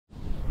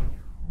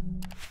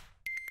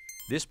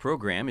This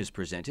program is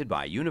presented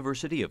by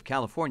University of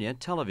California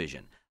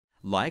Television.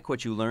 Like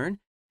what you learn?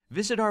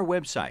 Visit our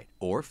website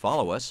or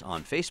follow us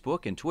on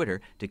Facebook and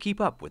Twitter to keep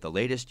up with the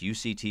latest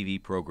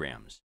UCTV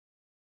programs.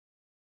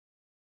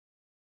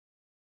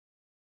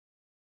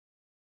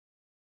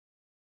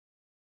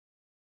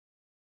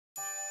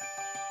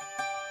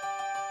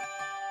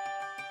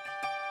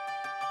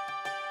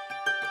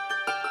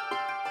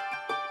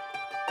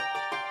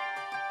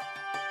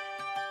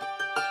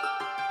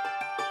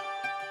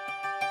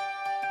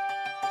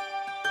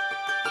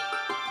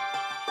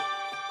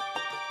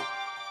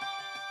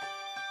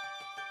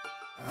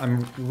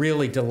 I'm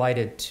really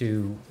delighted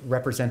to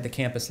represent the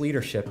campus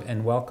leadership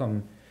and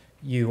welcome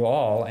you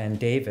all and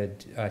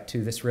David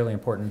to this really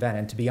important event.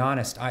 And to be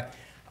honest,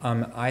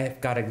 I've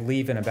got to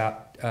leave in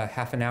about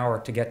half an hour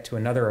to get to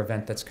another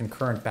event that's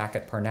concurrent back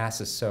at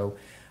Parnassus. So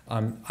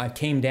I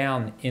came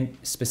down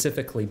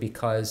specifically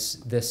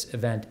because this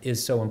event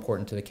is so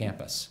important to the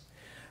campus.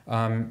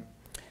 The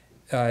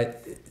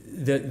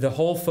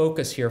whole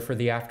focus here for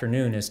the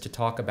afternoon is to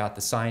talk about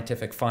the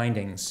scientific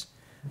findings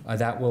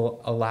that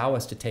will allow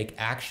us to take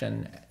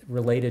action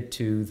related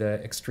to the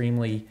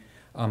extremely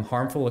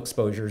harmful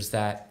exposures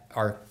that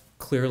are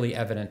clearly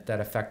evident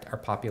that affect our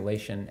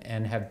population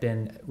and have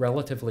been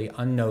relatively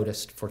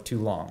unnoticed for too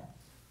long.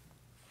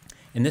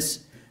 And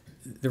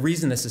the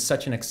reason this is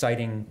such an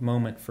exciting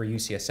moment for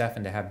UCSF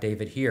and to have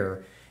David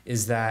here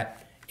is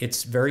that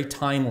it's very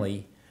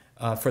timely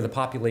for the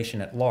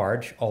population at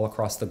large, all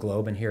across the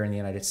globe and here in the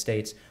United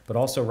States, but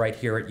also right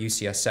here at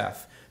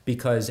UCSF.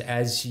 Because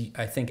as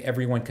I think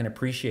everyone can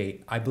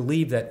appreciate, I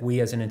believe that we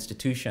as an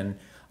institution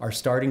are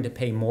starting to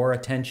pay more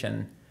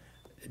attention,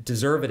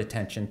 deserved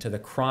attention, to the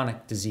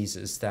chronic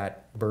diseases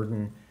that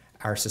burden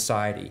our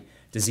society.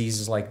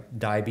 Diseases like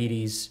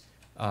diabetes,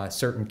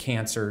 certain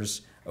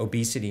cancers,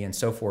 obesity, and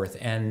so forth.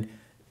 And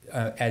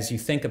as you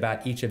think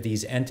about each of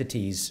these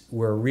entities,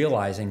 we're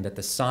realizing that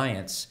the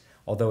science,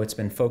 although it's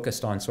been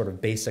focused on sort of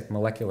basic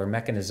molecular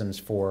mechanisms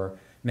for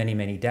many,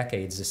 many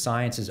decades, the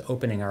science is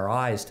opening our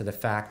eyes to the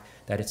fact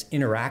that it's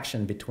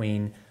interaction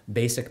between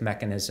basic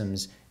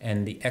mechanisms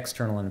and the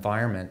external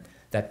environment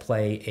that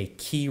play a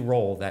key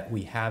role that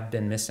we have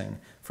been missing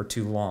for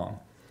too long.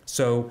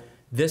 So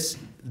this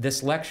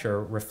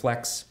lecture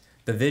reflects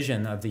the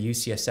vision of the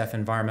UCSF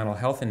Environmental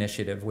Health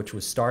Initiative, which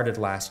was started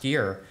last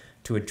year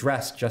to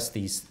address just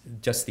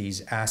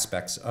these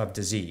aspects of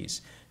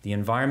disease, the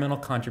environmental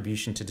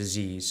contribution to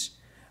disease,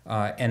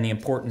 and the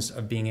importance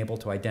of being able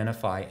to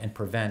identify and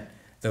prevent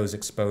those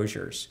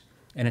exposures.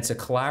 And it's a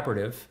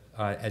collaborative,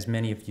 as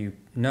many of you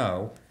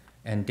know,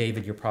 and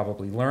David you'll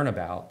probably learn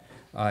about,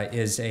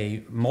 is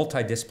a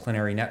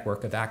multidisciplinary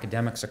network of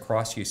academics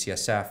across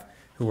UCSF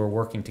who are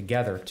working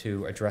together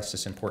to address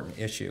this important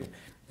issue.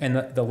 And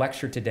the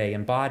lecture today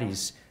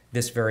embodies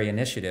this very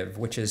initiative,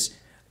 which is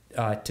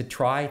to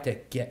try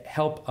to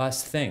help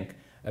us think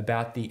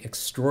about the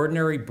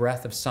extraordinary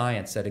breadth of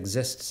science that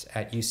exists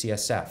at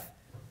UCSF,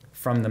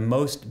 from the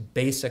most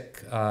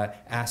basic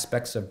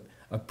aspects of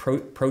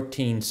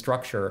protein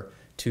structure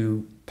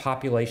to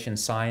population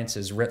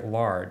sciences writ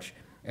large,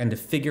 and to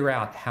figure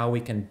out how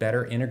we can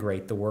better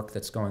integrate the work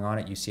that's going on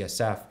at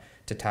UCSF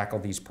to tackle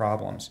these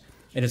problems.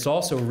 And it's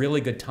also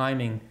really good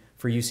timing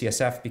for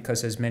UCSF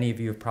because, as many of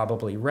you have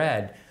probably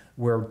read,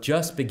 we're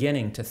just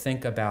beginning to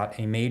think about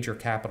a major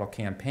capital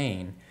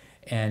campaign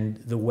and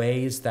the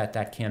ways that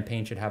that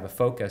campaign should have a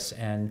focus.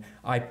 And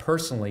I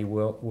personally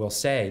will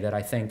say that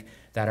I think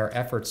that our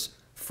efforts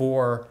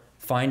for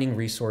finding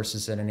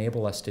resources that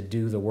enable us to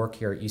do the work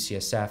here at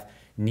UCSF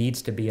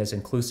needs to be as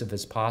inclusive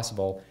as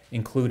possible,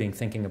 including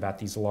thinking about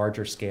these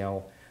larger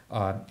scale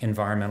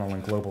environmental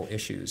and global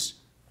issues.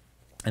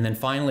 And then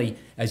finally,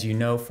 as you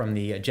know from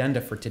the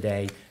agenda for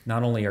today,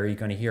 not only are you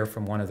going to hear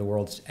from one of the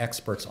world's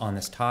experts on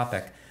this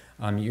topic,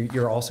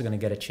 you're also going to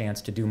get a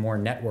chance to do more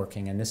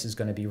networking, and this is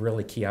going to be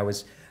really key. I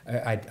was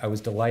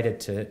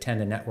delighted to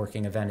attend a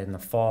networking event in the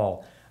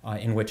fall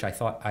in which I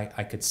thought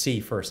I could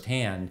see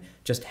firsthand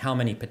just how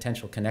many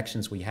potential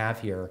connections we have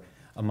here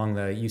among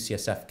the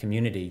UCSF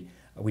community.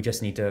 We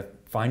just need to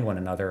find one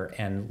another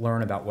and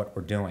learn about what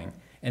we're doing,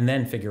 and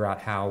then figure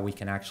out how we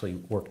can actually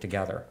work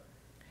together.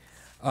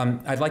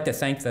 I'd like to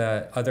thank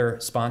the other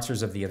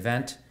sponsors of the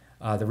event,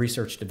 the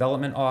Research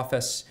Development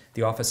Office,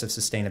 the Office of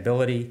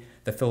Sustainability,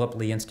 the Philip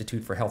Lee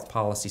Institute for Health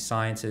Policy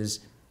Sciences,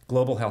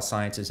 Global Health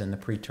Sciences, and the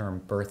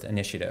Preterm Birth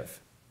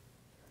Initiative.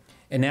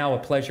 And now a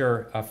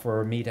pleasure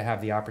for me to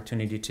have the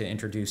opportunity to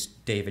introduce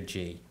David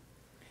Gee.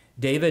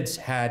 David's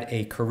had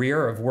a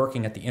career of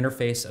working at the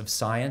interface of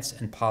science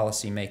and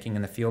policy making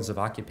in the fields of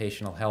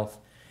occupational health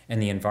and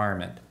the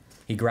environment.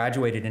 He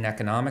graduated in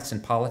economics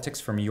and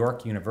politics from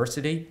York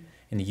University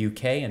in the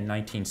UK in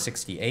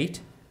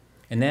 1968.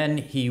 And then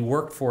he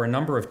worked for a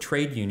number of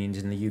trade unions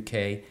in the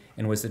UK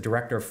and was the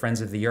director of Friends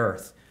of the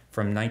Earth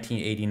from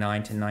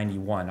 1989 to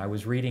 91. I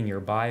was reading your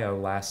bio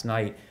last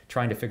night,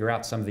 trying to figure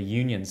out some of the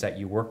unions that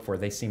you work for.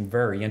 They seem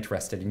very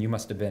interested, and you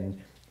must have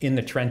been in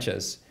the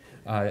trenches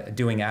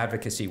doing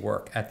advocacy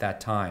work at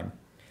that time.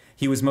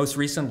 He was most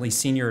recently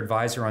Senior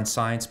Advisor on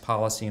Science,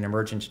 Policy, and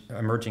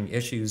Emerging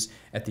Issues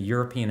at the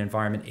European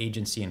Environment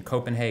Agency in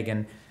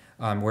Copenhagen,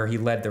 where he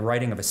led the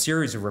writing of a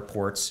series of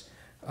reports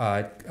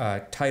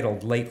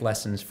titled Late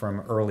Lessons from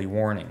Early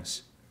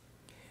Warnings.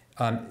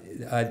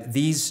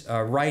 These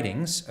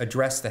writings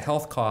address the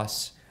health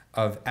costs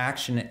of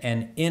action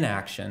and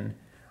inaction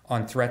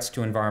on threats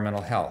to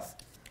environmental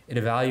health. It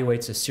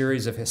evaluates a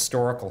series of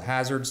historical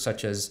hazards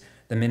such as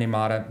the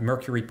Minamata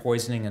mercury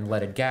poisoning and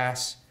leaded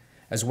gas,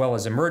 as well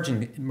as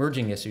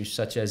emerging issues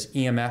such as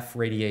EMF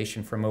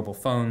radiation from mobile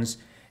phones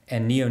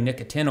and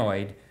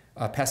neonicotinoid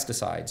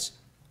pesticides.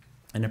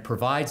 And it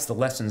provides the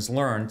lessons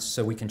learned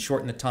so we can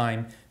shorten the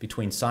time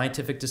between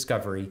scientific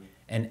discovery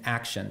and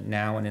action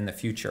now and in the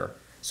future.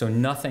 So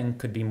nothing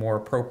could be more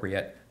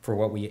appropriate for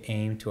what we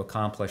aim to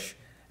accomplish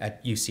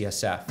at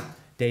UCSF.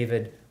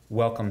 David,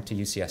 welcome to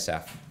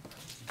UCSF.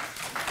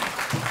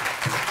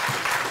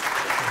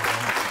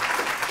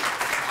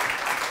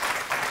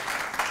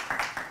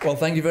 Well,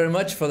 thank you very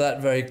much for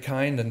that very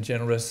kind and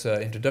generous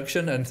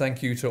introduction, and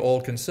thank you to all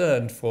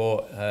concerned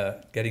for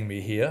getting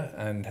me here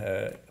and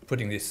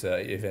putting this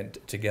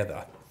event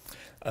together.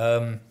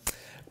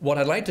 What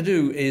I'd like to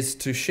do is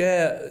to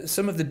share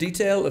some of the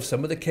detail of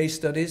some of the case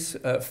studies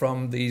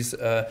from these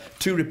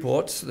two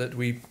reports that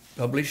we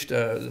published,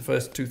 the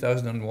first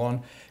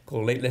 2001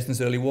 called Late Lessons,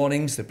 Early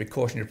Warnings, the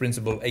Precautionary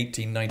Principle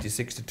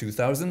 1896 to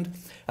 2000.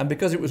 And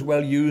because it was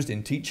well used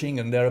in teaching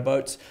and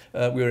thereabouts,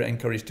 we were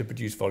encouraged to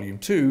produce volume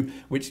 2,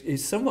 which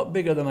is somewhat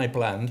bigger than I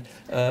planned,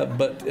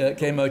 but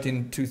came out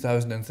in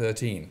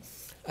 2013.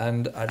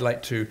 And I'd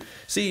like to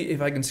see if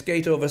I can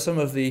skate over some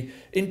of the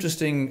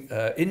interesting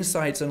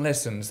insights and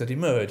lessons that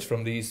emerge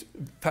from these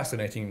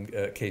fascinating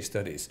case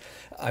studies.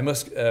 I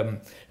must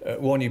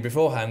warn you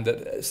beforehand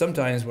that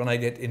sometimes when I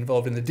get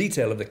involved in the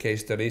detail of the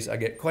case studies, I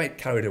get quite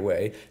carried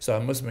away, so I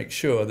must make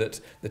sure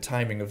that the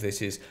timing of this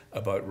is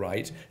about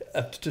right.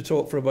 To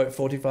talk for about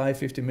 45,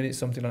 50 minutes,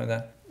 something like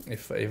that,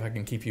 if I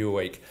can keep you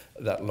awake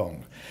that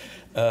long.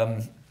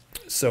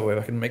 So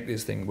if I can make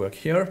this thing work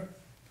here.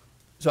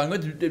 So I'm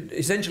going to,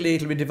 essentially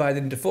it'll be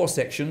divided into 4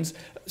 sections.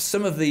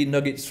 Some of the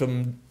nuggets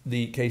from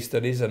the case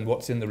studies and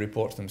what's in the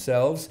reports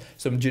themselves,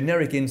 some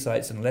generic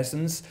insights and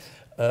lessons,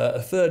 a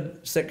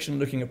third section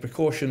looking at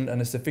precaution and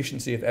the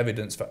sufficiency of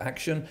evidence for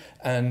action,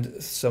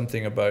 and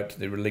something about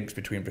the links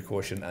between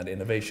precaution and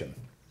innovation.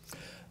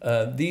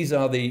 These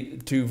are the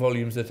 2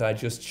 volumes that I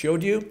just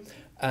showed you,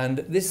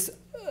 and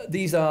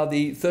these are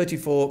the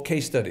 34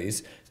 case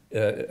studies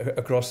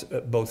across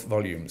both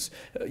volumes.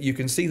 You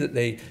can see that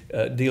they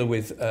deal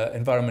with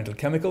environmental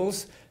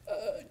chemicals,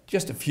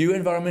 just a few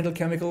environmental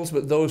chemicals,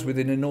 but those with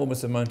an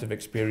enormous amount of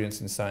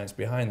experience and science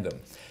behind them.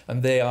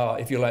 And they are,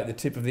 if you like, the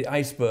tip of the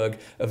iceberg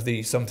of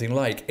the something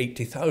like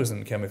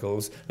 80,000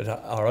 chemicals that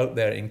are out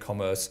there in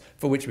commerce,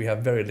 for which we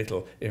have very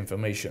little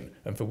information,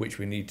 and for which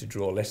we need to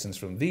draw lessons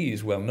from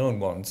these well-known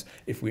ones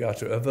if we are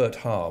to avert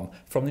harm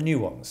from the new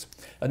ones.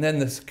 And then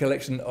this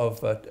collection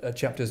of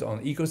chapters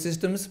on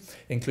ecosystems,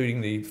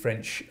 including the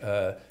French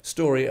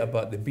story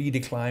about the bee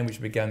decline, which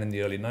began in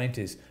the early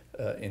 90s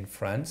in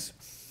France.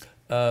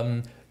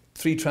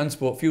 3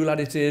 transport fuel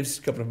additives,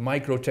 a couple of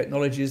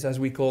micro-technologies, as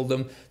we call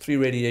them, 3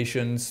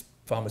 radiations,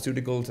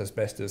 pharmaceuticals,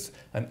 asbestos,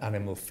 and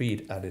animal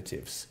feed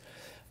additives.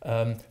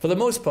 For the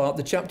most part,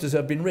 the chapters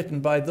have been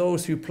written by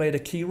those who played a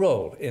key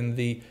role in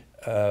the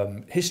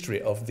history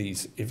of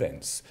these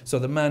events. So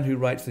the man who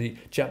writes the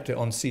chapter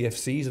on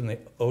CFCs and the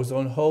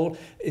ozone hole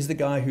is the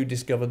guy who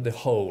discovered the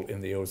hole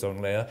in the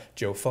ozone layer,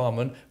 Joe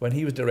Farman, when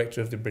he was director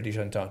of the British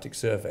Antarctic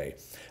Survey.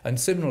 And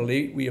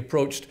similarly, we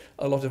approached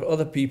a lot of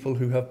other people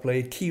who have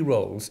played key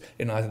roles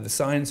in either the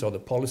science or the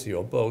policy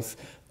or both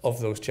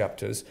of those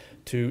chapters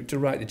to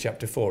write the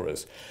chapter for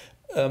us.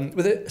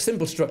 With a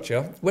simple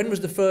structure, when was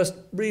the first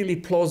really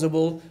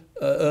plausible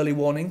early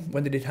warning?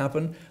 When did it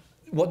happen?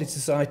 What did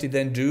society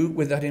then do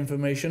with that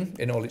information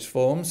in all its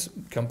forms?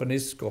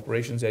 Companies,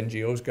 corporations,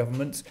 NGOs,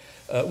 governments.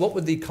 What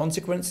were the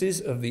consequences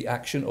of the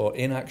action or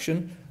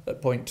inaction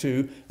at point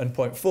 2? And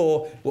point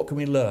 4, what can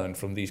we learn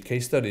from these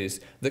case studies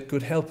that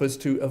could help us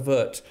to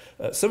avert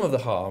some of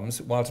the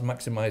harms whilst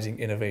maximising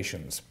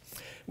innovations?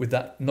 With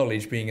that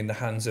knowledge being in the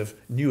hands of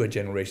newer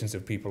generations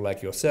of people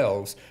like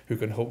yourselves who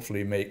can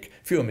hopefully make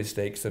fewer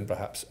mistakes than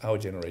perhaps our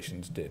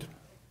generations did.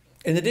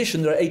 In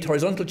addition, there are 8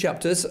 horizontal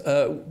chapters,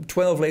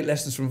 12 late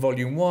lessons from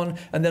volume 1,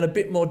 and then a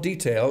bit more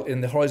detail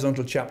in the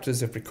horizontal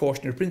chapters of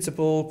precautionary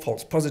principle,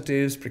 false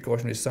positives,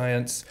 precautionary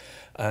science,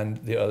 and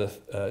the other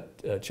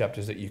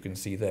chapters that you can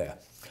see there.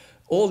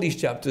 All these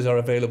chapters are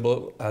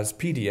available as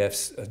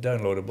PDFs,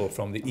 downloadable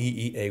from the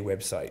EEA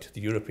website, the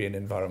European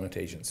Environment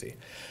Agency.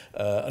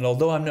 And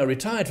although I'm now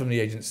retired from the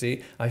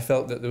agency, I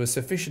felt that there was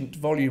sufficient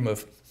volume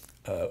of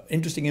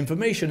interesting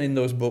information in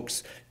those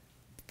books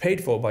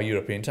paid for by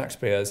European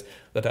taxpayers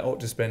that I ought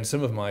to spend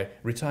some of my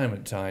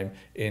retirement time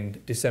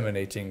in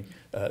disseminating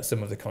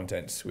some of the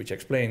contents, which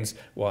explains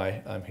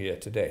why I'm here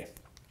today.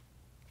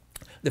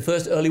 The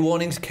first early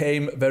warnings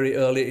came very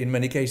early in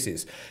many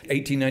cases.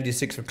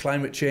 1896 for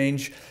climate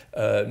change,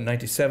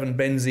 97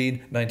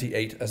 benzene,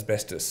 98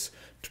 asbestos.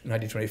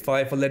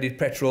 1925 for leaded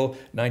petrol,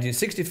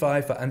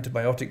 1965 for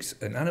antibiotics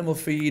and animal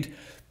feed,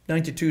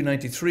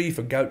 92-93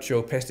 for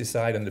gaucho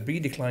pesticide and the bee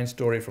decline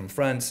story from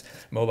France,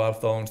 mobile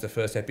phones, the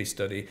first EPI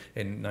study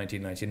in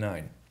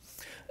 1999.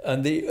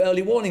 And the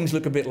early warnings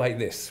look a bit like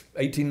this.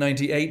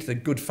 1898, the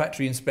good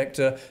factory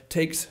inspector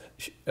takes,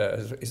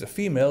 is a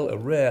female, a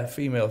rare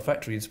female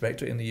factory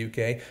inspector in the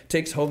UK,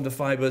 takes home the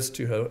fibres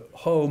to her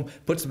home,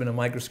 puts them in a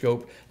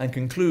microscope and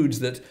concludes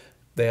that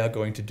they are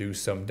going to do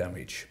some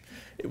damage.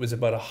 It was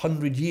about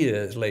 100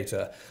 years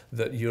later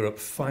that Europe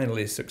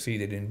finally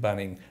succeeded in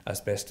banning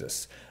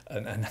asbestos.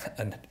 And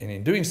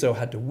in doing so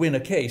had to win a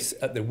case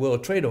at the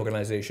World Trade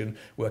Organization,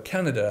 where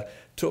Canada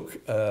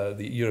took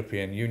the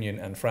European Union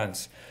and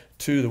France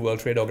to the World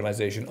Trade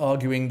Organization,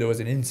 arguing there was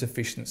an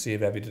insufficiency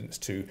of evidence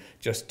to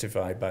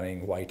justify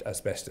banning white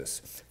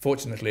asbestos.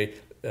 Fortunately,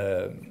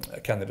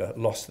 Canada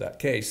lost that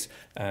case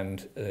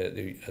and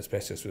the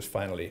asbestos was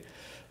finally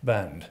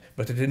banned,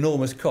 but at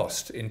enormous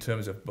cost in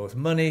terms of both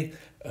money,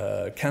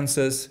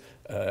 cancers,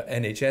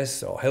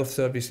 NHS or health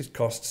services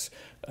costs,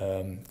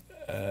 and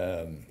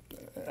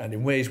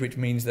in ways which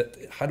means that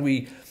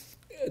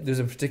there's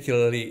a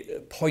particularly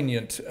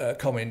poignant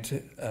comment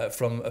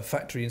from a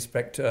factory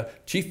inspector,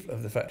 chief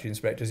of the factory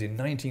inspectors in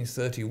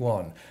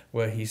 1931,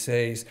 where he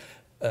says,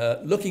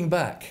 looking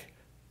back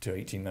to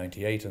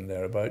 1898 and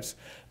thereabouts,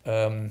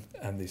 and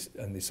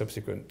the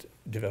subsequent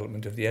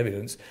development of the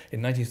evidence,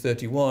 in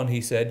 1931 he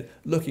said,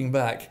 looking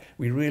back,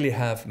 we really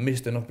have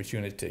missed an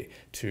opportunity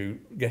to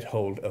get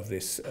hold of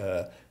this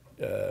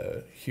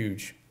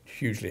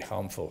hugely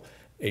harmful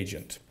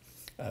agent.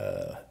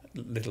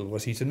 Little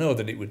was he to know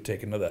that it would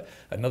take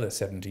another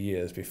 70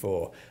 years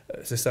before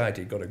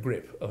society got a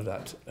grip of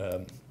that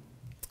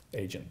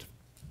agent.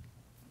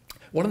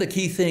 One of the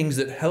key things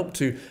that helped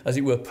to, as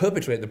it were,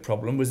 perpetuate the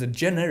problem was a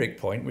generic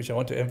point, which I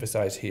want to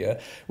emphasize here,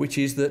 which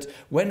is that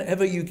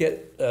whenever you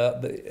get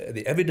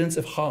the evidence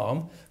of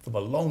harm from a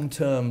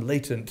long-term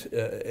latent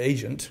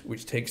agent,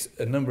 which takes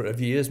a number of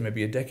years,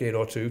 maybe a decade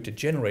or two, to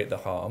generate the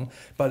harm,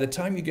 by the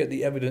time you get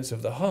the evidence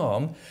of the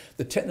harm,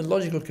 the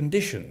technological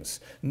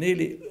conditions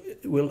nearly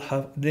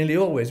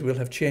always will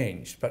have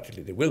changed,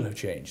 practically they will have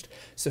changed,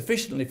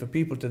 sufficiently for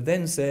people to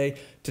then say,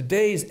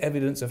 today's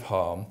evidence of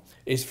harm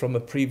is from a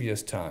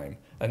previous time,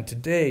 and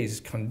today's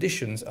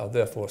conditions are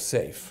therefore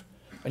safe.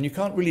 And you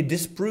can't really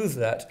disprove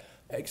that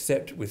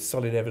except with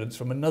solid evidence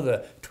from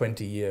another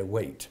 20-year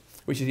wait,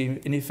 which is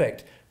in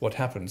effect what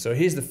happened. So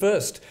here's the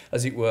first,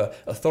 as it were,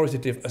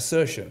 authoritative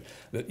assertion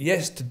that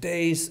yes,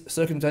 today's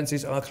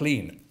circumstances are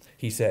clean,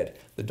 he said,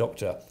 the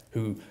doctor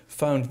who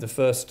found the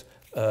first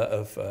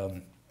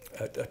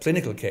a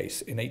clinical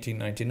case in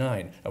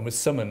 1899 and was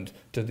summoned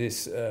to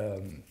this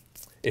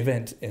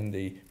event in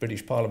the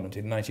British Parliament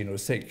in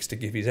 1906 to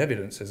give his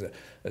evidence as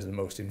the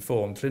most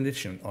informed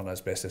clinician on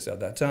asbestos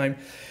at that time.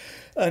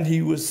 And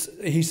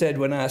he said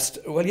when asked,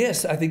 well,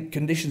 yes, I think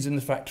conditions in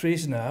the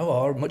factories now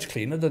are much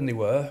cleaner than they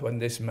were when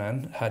this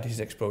man had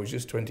his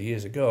exposures 20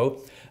 years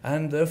ago,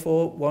 and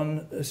therefore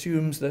one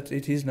assumes that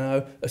it is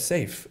now a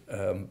safe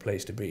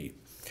place to be.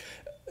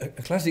 A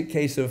classic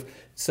case of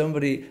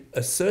somebody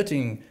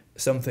asserting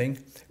something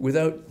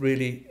without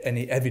really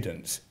any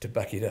evidence to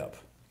back it up.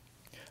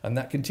 And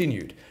that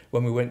continued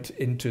when we went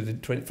into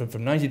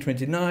from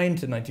 1929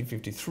 to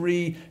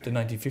 1953 to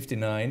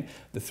 1959,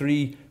 the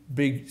three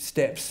big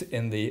steps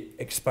in the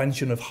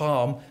expansion of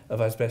harm of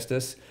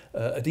asbestos.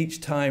 At each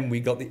time we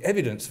got the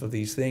evidence for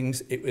these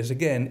things, it was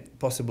again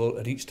possible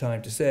at each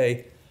time to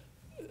say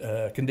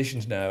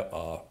conditions now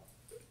are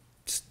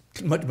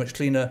much, much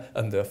cleaner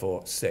and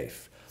therefore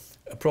safe.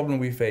 A problem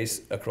we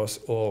face across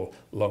with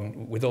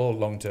all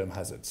long-term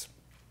hazards.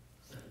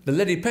 The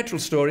leaded petrol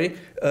story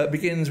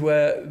begins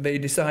where they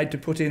decide to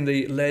put in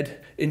the lead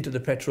into the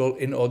petrol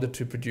in order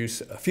to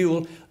produce a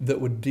fuel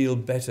that would deal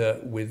better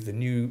with the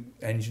new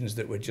engines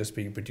that were just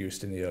being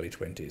produced in the early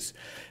 20s.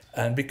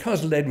 And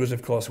because lead was,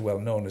 of course, well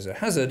known as a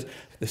hazard,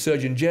 the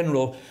Surgeon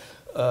General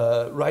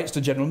writes to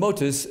General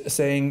Motors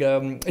saying,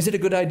 is it a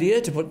good idea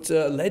to put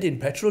lead in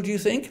petrol, do you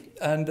think?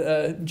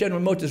 And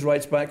General Motors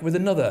writes back with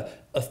another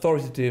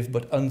authoritative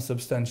but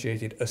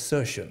unsubstantiated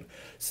assertion,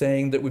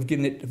 saying that we've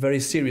given it very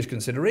serious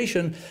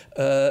consideration.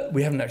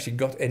 We haven't actually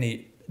got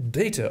any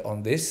data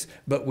on this,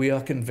 but we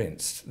are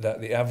convinced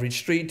that the average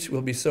street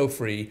will be so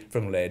free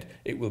from lead,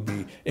 it will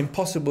be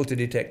impossible to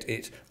detect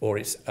it or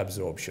its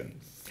absorption.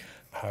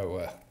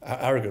 How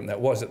arrogant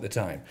that was at the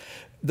time.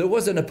 There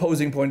was an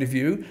opposing point of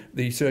view.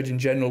 The Surgeon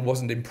General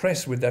wasn't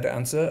impressed with that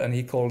answer, and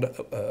he called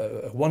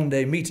a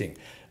one-day meeting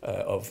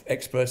of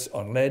experts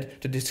on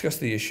lead to discuss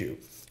the issue.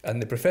 And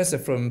the professor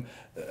from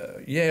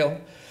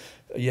Yale,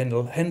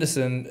 Yendell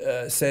Henderson,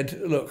 said,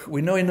 look,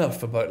 we know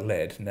enough about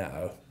lead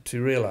now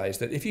to realise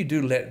that if you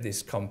do let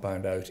this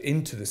compound out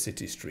into the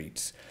city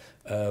streets,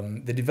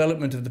 the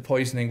development of the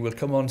poisoning will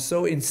come on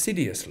so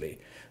insidiously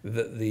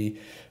that the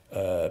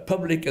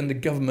public and the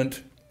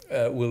government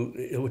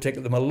it will take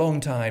them a long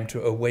time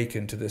to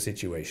awaken to the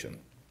situation.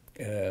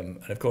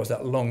 And of course,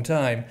 that long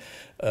time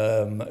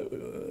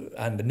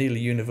and the nearly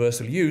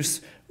universal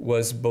use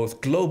was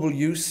both global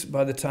use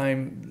by the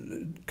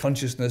time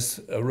consciousness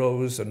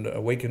arose and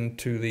awakened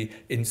to the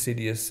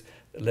insidious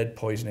lead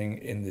poisoning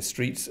in the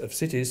streets of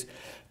cities.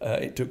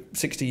 It took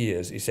 60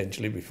 years,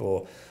 essentially,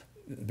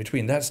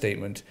 between that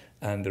statement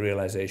and the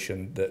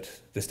realization that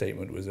the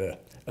statement was a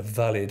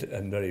valid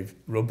and very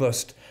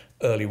robust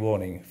early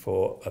warning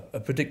for a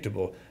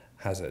predictable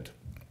hazard.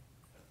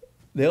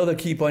 The other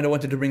key point I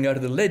wanted to bring out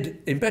of the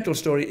lead in petrol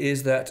story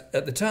is that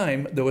at the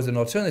time there was an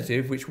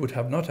alternative which would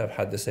not have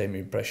had the same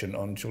impression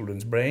on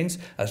children's brains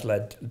as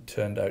lead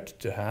turned out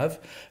to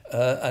have,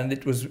 and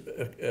it was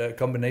a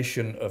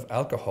combination of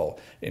alcohol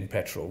in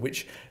petrol,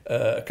 which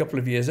a couple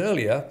of years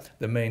earlier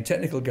the main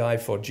technical guy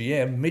for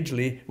GM,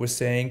 Midgley, was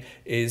saying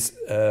is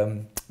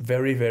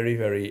very, very,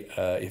 very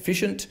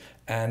efficient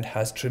and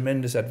has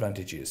tremendous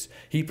advantages.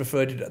 He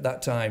preferred it at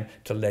that time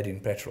to lead in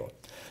petrol.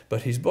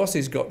 But his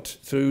bosses got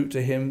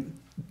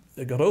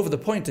over the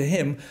point to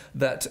him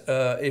that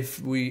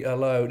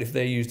if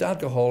they used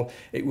alcohol,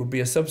 it would be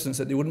a substance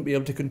that they wouldn't be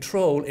able to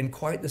control in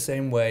quite the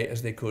same way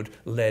as they could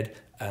lead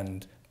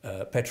and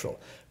petrol,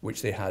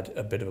 which they had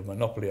a bit of a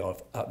monopoly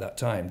of at that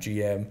time,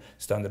 GM,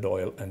 Standard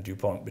Oil and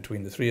DuPont,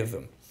 between the three of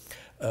them.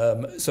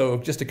 So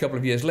just a couple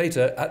of years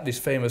later, at this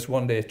famous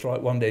one-day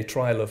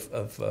trial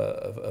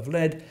of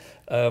lead,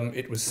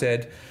 it was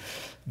said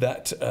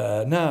that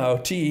now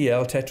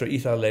TEL,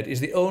 tetraethyl lead, is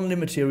the only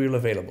material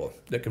available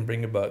that can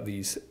bring about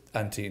these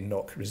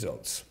anti-knock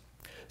results.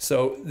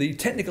 So the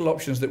technical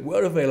options that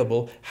were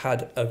available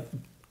had a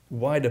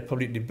wider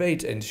public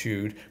debate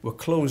ensued, were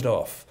closed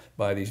off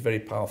by these very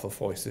powerful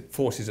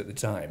forces at the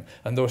time.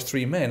 And those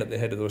three men at the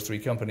head of those three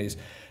companies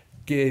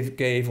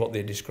gave what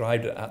they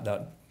described at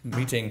that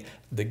meeting,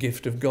 the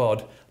gift of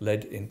God,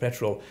 lead in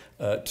petrol,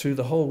 to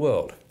the whole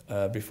world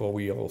before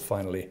we all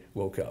finally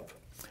woke up.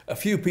 A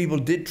few people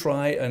did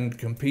try and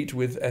compete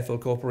with Ethel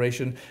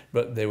Corporation,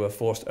 but they were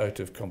forced out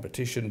of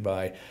competition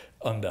by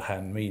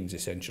underhand means,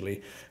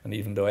 essentially. And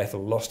even though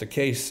Ethel lost a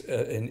case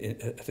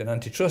at an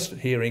antitrust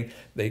hearing,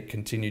 they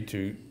continued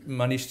to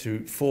manage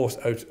to force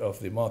out of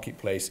the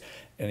marketplace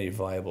any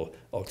viable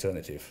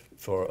alternative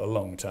for a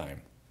long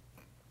time.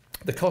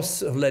 The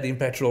costs of lead in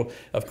petrol,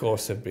 of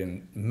course, have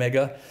been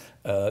mega,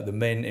 the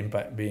main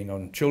impact being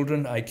on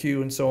children,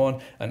 IQ and so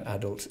on, and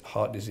adult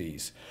heart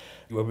disease.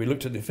 When we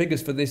looked at the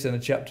figures for this in a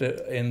chapter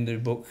in the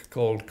book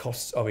called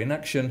Costs of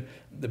Inaction,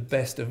 the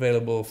best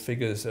available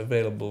figures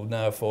available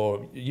now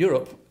for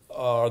Europe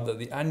are that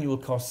the annual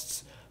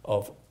costs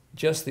of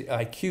just the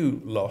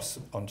IQ loss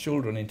on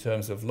children in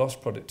terms of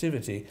lost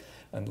productivity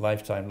and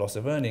lifetime loss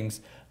of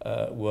earnings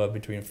were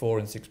between 4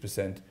 and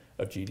 6%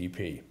 of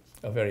GDP,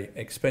 a very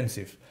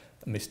expensive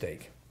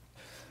mistake.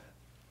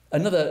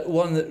 Another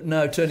one that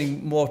now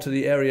turning more to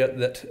the area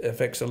that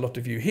affects a lot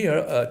of you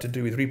here, to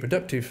do with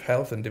reproductive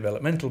health and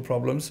developmental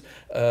problems,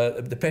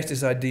 the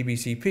pesticide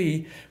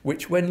DBCP,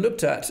 which when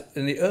looked at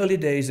in the early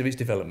days of its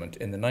development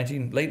in the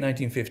late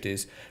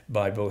 1950s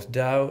by both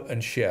Dow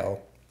and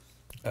Shell,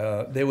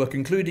 they were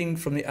concluding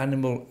from the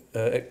animal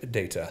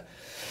data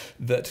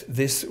that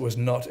this was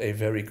not a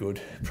very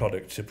good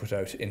product to put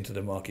out into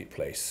the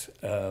marketplace.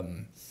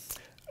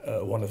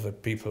 One of the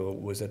people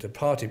was at a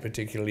party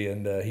particularly,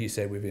 and he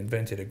said, we've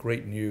invented a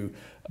great new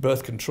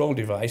birth control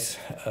device,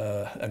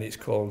 and it's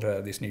called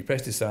this new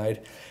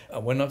pesticide,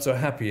 and we're not so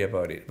happy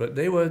about it. But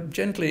they were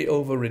gently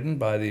overridden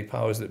by the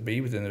powers that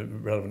be within the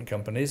relevant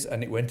companies,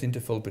 and it went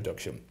into full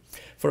production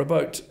for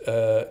about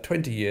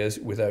 20 years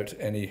without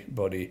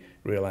anybody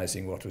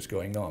realizing what was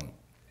going on.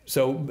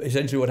 So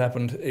essentially what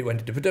happened, it went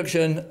into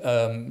production,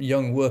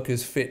 young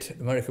workers, fit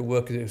American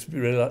workers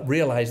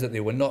realized that they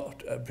were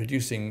not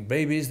producing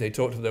babies. They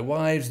talked to their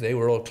wives, they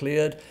were all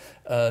cleared,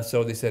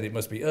 so they said it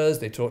must be us.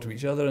 They talked to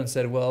each other and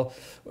said, well,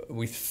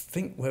 we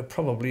think we're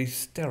probably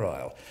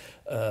sterile.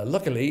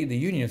 Luckily, the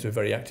unions were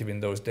very active in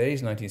those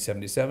days,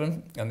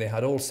 1977, and they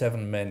had all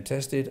 7 men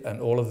tested, and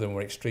all of them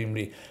were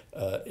extremely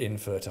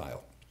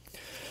infertile.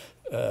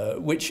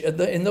 Which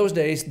in those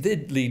days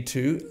did lead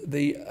to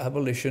the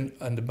abolition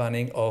and the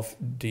banning of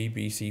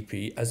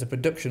DBCP as a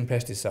production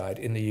pesticide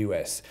in the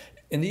US.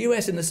 In the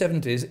US in the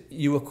 70s,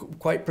 you were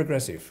quite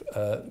progressive,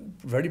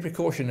 very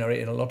precautionary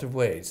in a lot of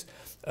ways.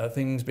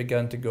 Things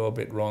began to go a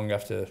bit wrong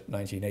after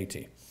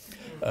 1980.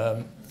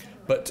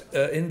 But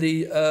in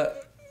the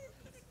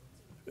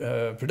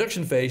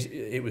production phase,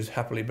 it was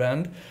happily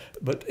banned,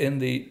 but in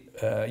the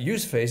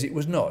use phase, it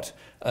was not.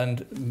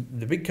 And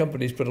the big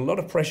companies put a lot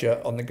of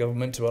pressure on the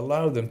government to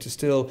allow them to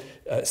still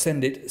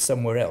send it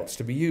somewhere else,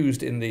 to be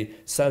used in the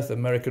South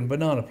American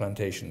banana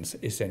plantations,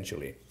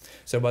 essentially.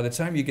 So by the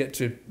time you get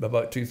to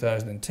about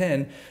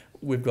 2010,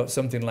 we've got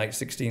something like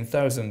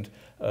 16,000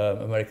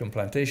 American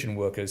plantation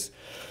workers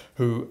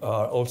who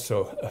are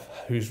also,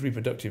 whose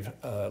reproductive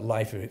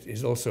life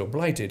is also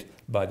blighted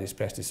by this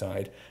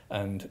pesticide,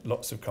 and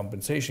lots of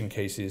compensation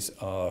cases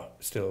are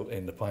still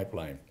in the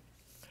pipeline.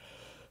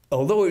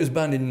 Although it was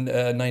banned in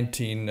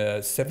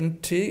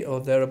 1970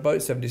 or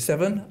thereabouts,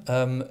 77,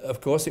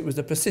 of course it was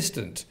a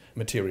persistent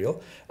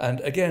material. And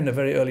again, a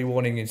very early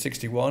warning in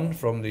 61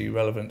 from the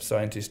relevant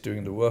scientists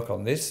doing the work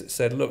on this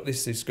said, look,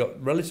 this has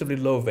got relatively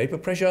low vapor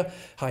pressure,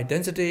 high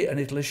density, and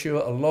it'll assure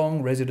a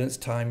long residence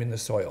time in the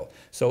soil.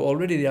 So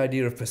already the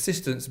idea of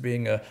persistence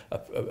being a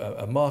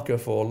marker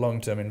for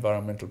long-term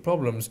environmental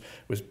problems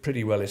was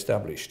pretty well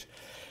established.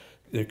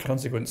 The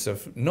consequence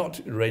of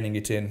not reining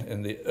it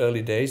in the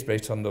early days,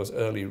 based on those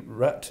early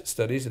rat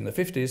studies in the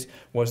 50s,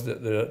 was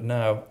that there are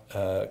now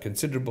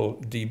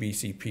considerable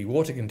DBCP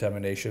water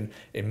contamination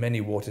in many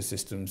water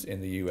systems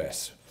in the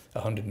US,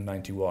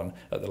 191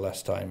 at the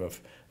last time of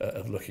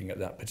looking at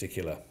that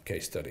particular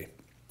case study.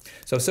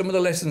 So some of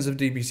the lessons of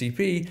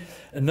DBCP,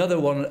 another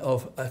one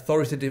of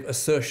authoritative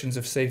assertions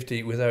of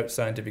safety without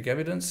scientific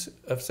evidence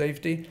of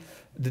safety,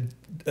 the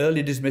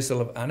early dismissal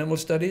of animal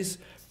studies,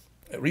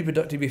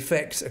 reproductive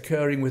effects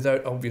occurring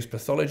without obvious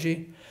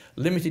pathology,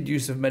 limited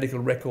use of medical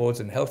records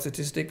and health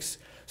statistics,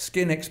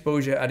 skin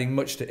exposure adding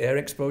much to air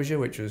exposure,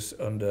 which was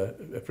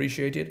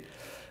underappreciated.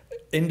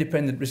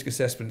 Independent risk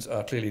assessments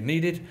are clearly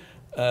needed.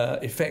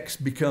 Effects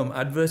become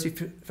adverse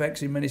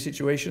effects in many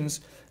situations,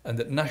 and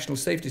that national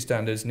safety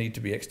standards need to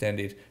be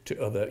extended to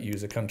other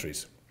user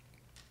countries.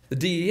 The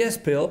DES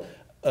pill,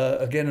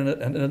 again,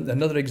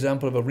 another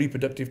example of a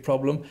reproductive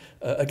problem.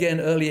 Again,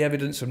 early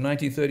evidence from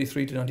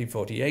 1933 to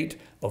 1948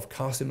 of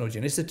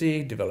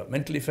carcinogenicity,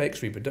 developmental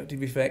effects,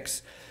 reproductive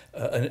effects.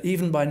 And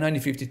even by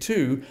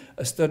 1952,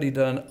 a study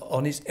done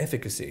on its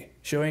efficacy,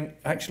 showing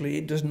actually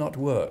it does not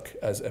work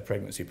as a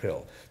pregnancy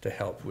pill to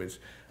help with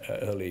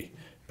early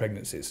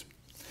pregnancies.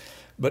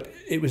 But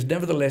it was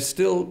nevertheless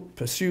still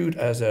pursued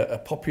as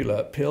a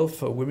popular pill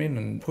for women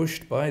and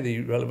pushed by the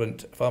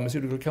relevant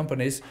pharmaceutical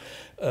companies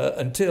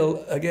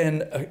until,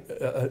 again,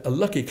 a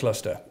lucky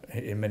cluster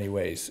in many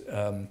ways.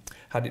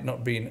 Had it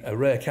not been a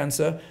rare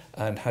cancer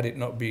and had it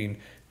not been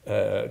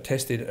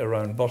tested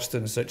around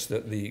Boston such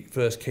that the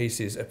first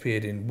cases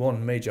appeared in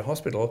one major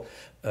hospital,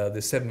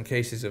 the 7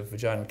 cases of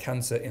vaginal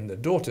cancer in the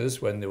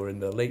daughters when they were in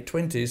their late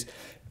 20s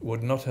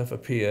would not have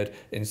appeared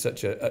in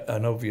such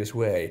an obvious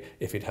way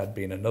if it had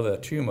been another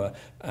tumour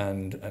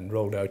and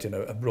rolled out in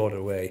a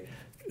broader way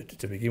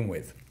to begin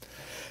with.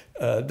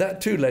 That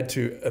too led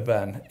to a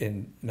ban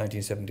in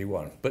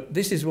 1971. But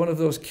this is one of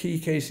those key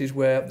cases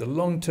where the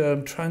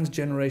long-term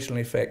transgenerational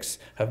effects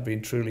have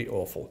been truly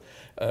awful.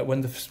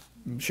 When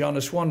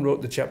Shana Swan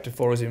wrote the chapter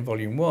for us in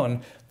volume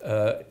 1,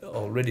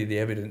 already the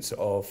evidence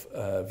of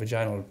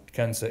vaginal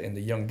cancer in the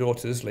young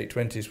daughters, late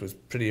 20s, was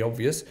pretty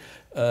obvious,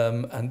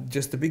 and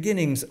just the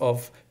beginnings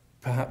of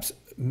perhaps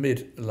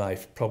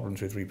midlife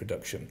problems with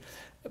reproduction.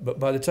 But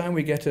by the time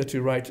we get her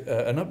to write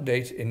an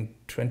update in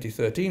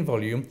 2013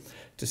 volume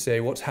to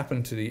say what's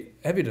happened to the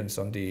evidence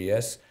on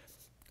DES,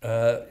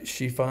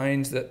 she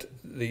finds that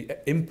the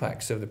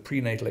impacts of the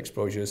prenatal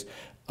exposures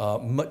are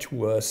much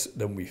worse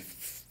than we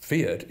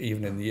feared,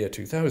 even in the year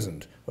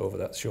 2000, over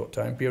that short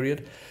time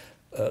period.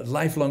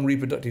 Lifelong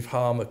reproductive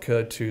harm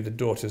occurred to the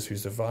daughters who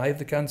survived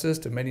the cancers,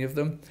 to many of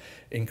them.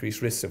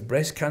 Increased risks of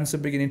breast cancer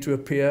beginning to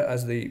appear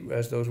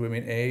as those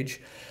women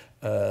age.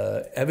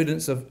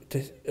 Evidence of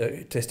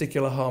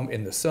testicular harm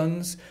in the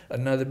sons,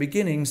 and now the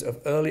beginnings of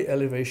early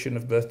elevation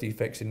of birth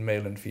defects in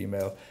male and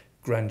female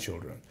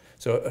grandchildren.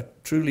 So a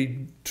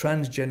truly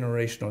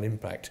transgenerational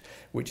impact,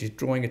 which is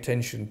drawing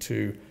attention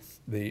to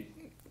the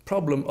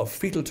problem of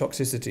fetal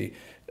toxicity,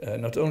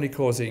 not only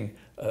causing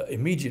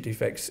immediate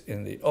effects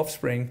in the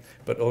offspring,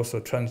 but also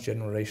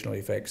transgenerational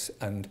effects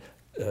and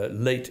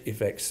late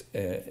effects,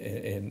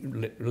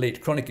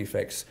 late chronic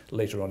effects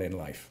later on in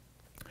life.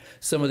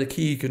 Some of the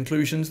key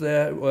conclusions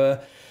there were,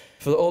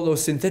 for all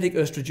those synthetic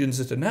estrogens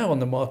that are now on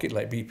the market,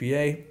 like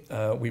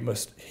BPA, we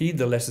must heed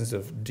the lessons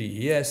of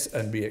DES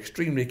and be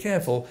extremely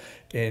careful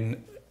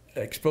in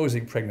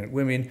exposing pregnant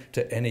women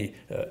to any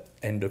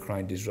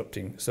endocrine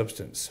disrupting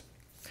substance.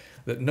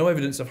 That no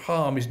evidence of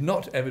harm is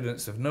not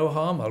evidence of no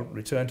harm, I'll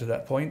return to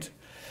that point,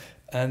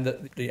 and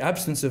that the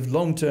absence of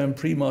long-term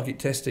pre-market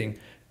testing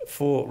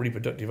for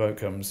reproductive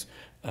outcomes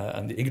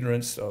and the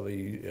ignorance or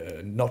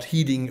the not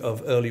heeding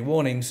of early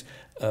warnings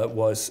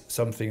was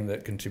something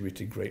that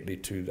contributed greatly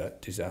to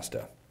that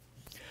disaster.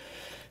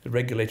 The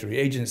regulatory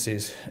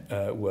agencies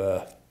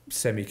were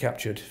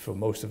semi-captured for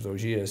most of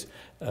those years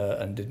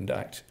and didn't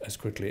act as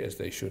quickly as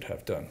they should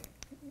have done.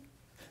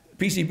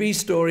 PCB's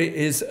story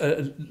is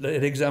an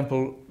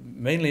example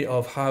mainly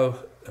of how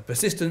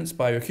persistence,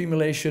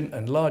 bioaccumulation,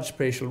 and large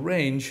spatial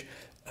range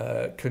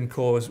can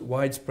cause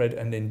widespread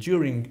and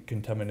enduring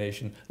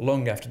contamination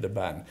long after the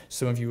ban.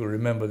 Some of you will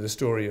remember the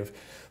story of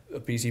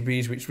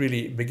PCBs, which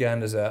really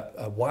began as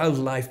a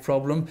wildlife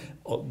problem.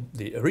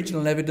 The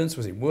original evidence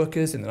was in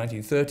workers in the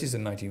 1930s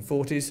and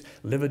 1940s,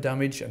 liver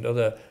damage and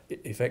other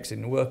effects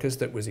in workers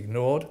that was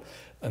ignored.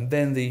 And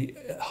then the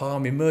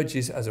harm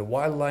emerges as a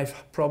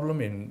wildlife problem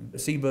in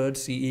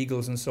seabirds, sea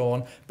eagles and so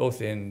on,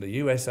 both in the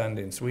US and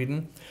in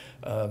Sweden.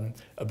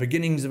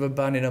 Beginnings of a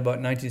ban in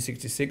about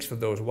 1966 for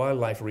those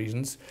wildlife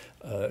reasons,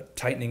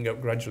 tightening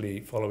up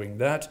gradually following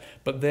that.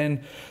 But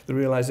then the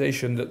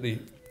realization that the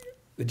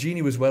the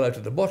genie was well out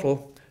of the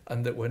bottle,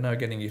 and that we're now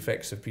getting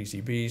effects of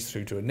PCBs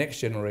through to a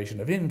next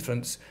generation of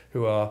infants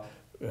who are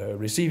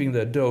receiving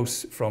their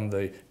dose from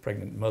the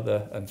pregnant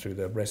mother and through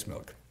their breast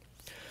milk.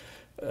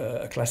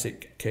 A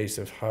classic case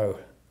of how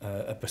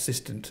a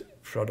persistent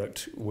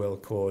product will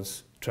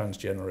cause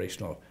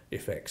transgenerational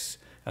effects.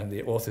 And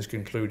the authors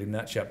conclude in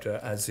that chapter,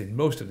 as in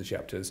most of the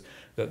chapters,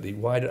 that the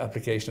wider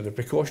application of the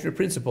precautionary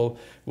principle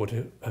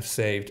would have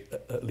saved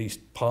at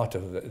least part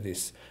of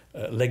this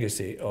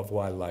legacy of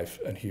wildlife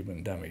and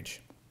human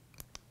damage.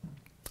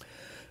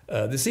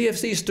 The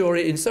CFC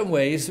story, in some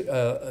ways,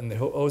 and the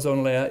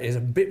ozone layer, is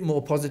a bit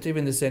more positive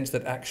in the sense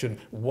that action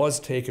was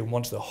taken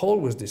once the hole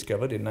was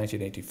discovered in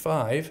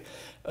 1985.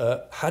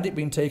 Had it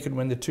been taken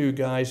when the two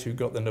guys who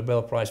got the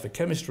Nobel Prize for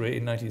Chemistry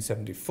in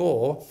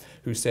 1974,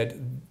 who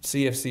said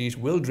CFCs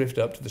will drift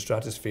up to the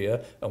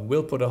stratosphere and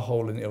will put a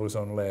hole in the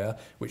ozone layer,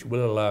 which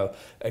will allow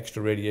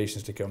extra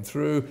radiations to come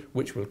through,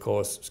 which will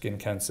cause skin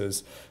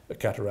cancers,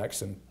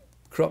 cataracts and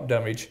crop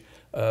damage,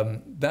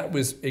 that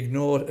was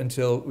ignored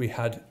until we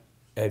had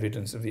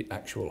evidence of the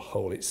actual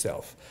hole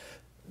itself.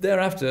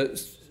 Thereafter,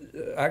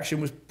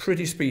 action was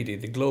pretty speedy.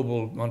 The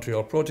Global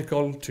Montreal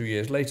Protocol, 2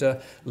 years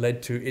later,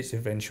 led to its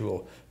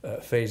eventual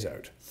phase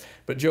out.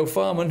 But Joe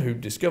Farman, who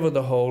discovered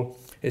the hole,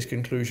 his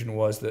conclusion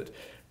was that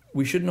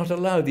we should not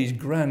allow these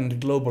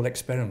grand global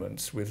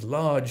experiments with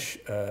large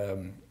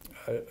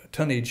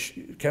tonnage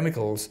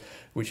chemicals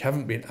which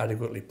haven't been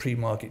adequately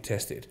pre-market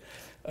tested.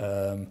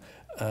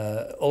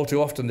 All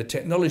too often, the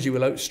technology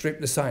will outstrip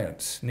the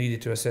science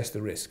needed to assess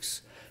the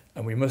risks.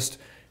 And we must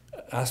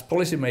ask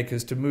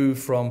policymakers to move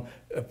from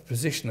a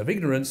position of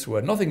ignorance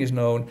where nothing is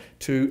known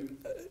to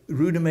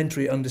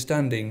rudimentary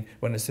understanding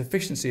when a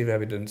sufficiency of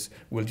evidence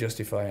will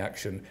justify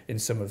action in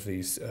some of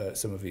these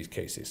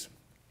cases.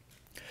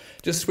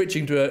 Just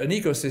switching to an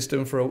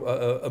ecosystem for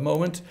a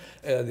moment,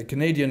 the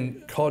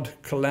Canadian cod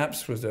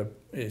collapse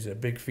is a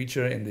big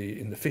feature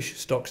in the fish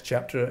stocks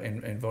chapter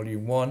in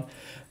Volume 1.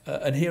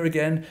 And here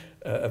again,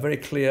 a very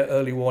clear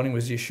early warning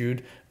was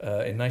issued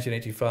in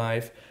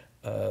 1985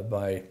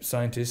 by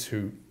scientists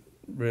who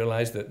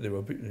realized that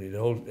the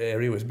whole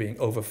area was being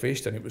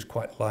overfished and it was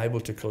quite liable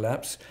to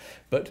collapse.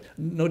 But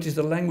notice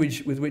the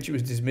language with which it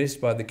was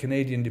dismissed by the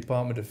Canadian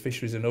Department of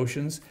Fisheries and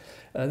Oceans.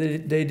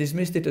 They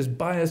dismissed it as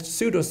biased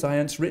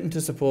pseudoscience written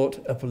to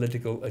support a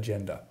political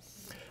agenda.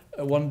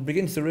 One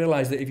begins to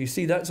realize that if you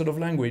see that sort of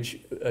language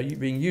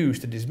being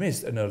used to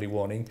dismiss an early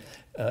warning,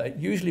 it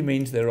usually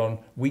means they're on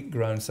weak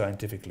ground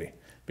scientifically,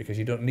 because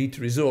you don't need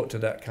to resort to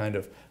that kind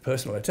of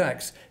personal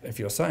attacks if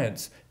your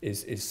science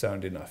is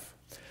sound enough.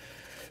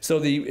 So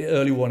the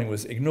early warning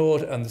was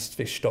ignored and the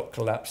fish stock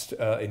collapsed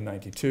in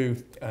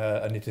 92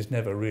 and it has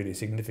never really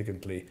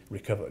significantly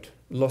recovered.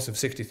 Loss of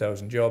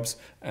 60,000 jobs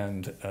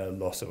and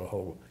loss of a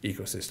whole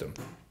ecosystem.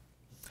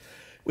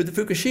 With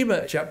the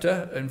Fukushima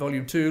chapter in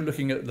Volume 2,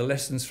 looking at the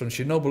lessons from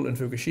Chernobyl and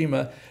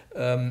Fukushima,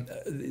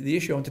 the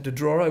issue I wanted to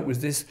draw out was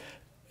this: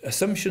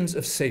 assumptions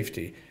of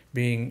safety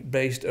being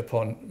based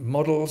upon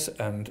models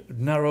and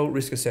narrow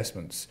risk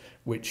assessments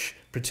which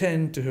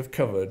pretend to have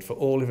covered for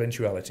all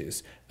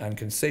eventualities and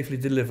can safely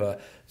deliver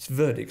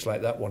verdicts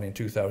like that one in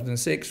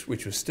 2006,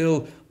 which was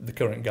still the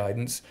current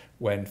guidance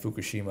when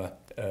Fukushima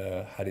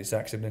had its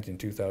accident in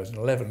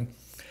 2011,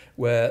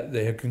 where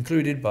they had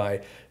concluded by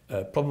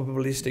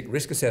probabilistic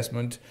risk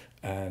assessment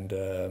and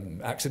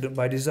accident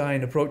by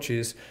design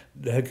approaches,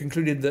 they had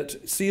concluded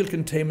that sealed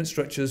containment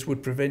structures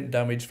would prevent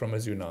damage from a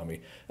tsunami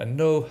and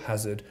no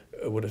hazard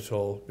would at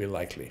all be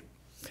likely.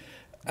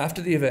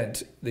 After the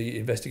event, the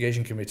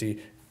investigation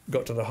committee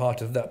got to the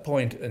heart of that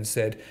point and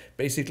said,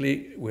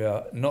 basically, we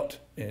are not,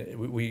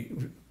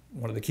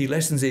 one of the key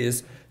lessons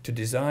is to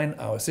design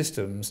our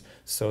systems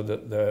so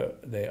that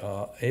they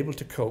are able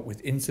to cope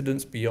with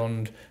incidents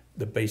beyond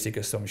the basic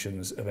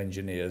assumptions of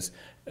engineers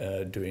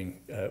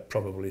doing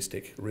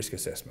probabilistic risk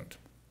assessment.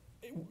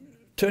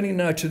 Turning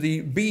now to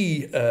the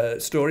bee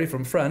story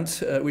from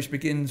France, which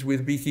begins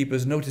with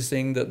beekeepers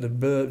noticing that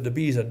the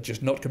bees are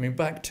just not coming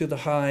back to the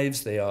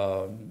hives, they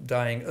are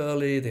dying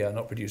early, they are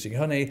not producing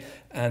honey,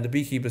 and the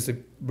beekeepers are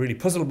really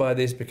puzzled by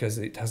this because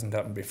it hasn't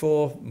happened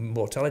before,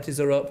 mortalities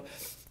are up.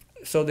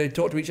 So they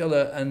talk to each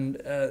other and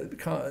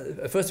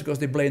at first, of course,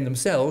 they blame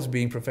themselves,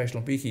 being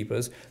professional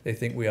beekeepers. They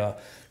think we are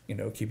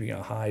keeping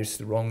our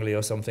hives wrongly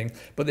or something.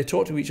 But they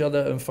talk to each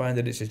other and find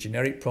that it's a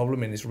generic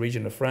problem in this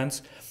region of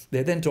France.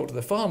 They then talk to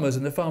the farmers,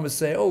 and the farmers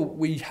say, oh,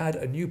 we had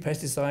a new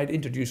pesticide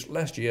introduced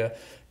last year,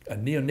 a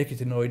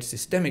neonicotinoid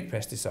systemic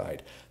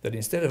pesticide, that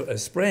instead of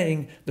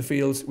spraying the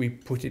fields, we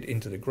put it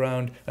into the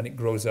ground and it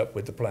grows up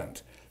with the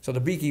plant. So the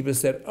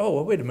beekeepers said, oh,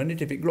 well, wait a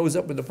minute, if it grows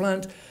up with the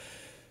plant,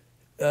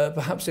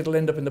 perhaps it'll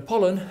end up in the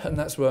pollen, and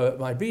that's where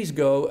my bees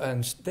go,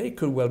 and they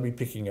could well be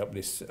picking up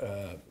this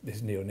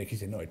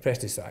neonicotinoid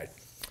pesticide.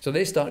 So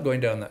they start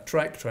going down that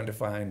track, trying to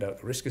find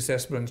out the risk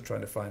assessment,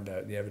 trying to find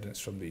out the evidence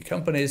from the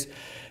companies.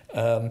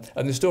 And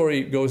the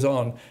story goes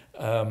on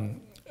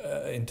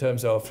in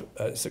terms of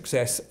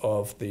success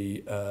of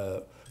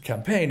the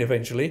campaign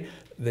eventually,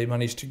 they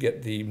managed to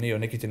get the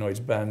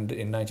neonicotinoids banned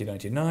in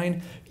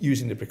 1999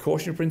 using the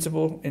precautionary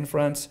principle in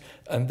France,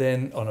 and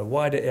then on a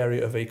wider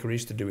area of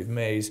acreage to do with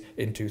maize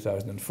in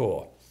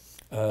 2004.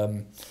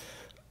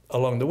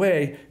 Along the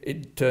way,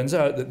 it turns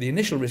out that the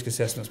initial risk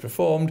assessments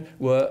performed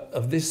were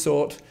of this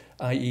sort,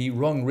 i.e.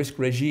 wrong risk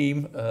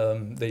regime.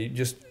 They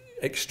just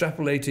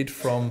extrapolated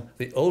from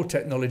the old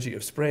technology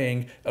of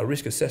spraying a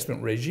risk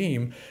assessment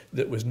regime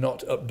that was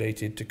not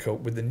updated to cope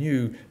with the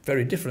new,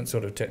 very different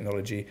sort of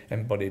technology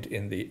embodied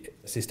in the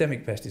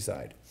systemic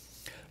pesticide.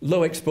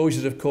 Low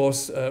exposures, of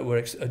course,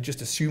 were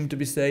just assumed to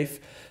be safe.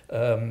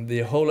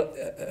 The whole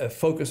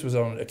focus was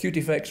on acute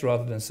effects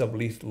rather than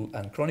sublethal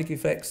and chronic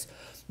effects.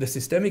 The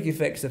systemic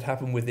effects that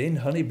happen within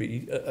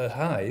honeybee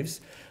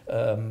hives,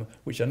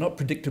 which are not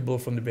predictable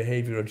from the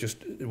behavior of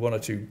just one or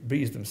two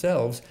bees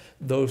themselves,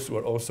 those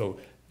were also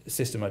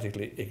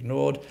systematically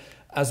ignored,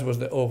 as was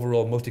the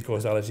overall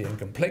multicausality and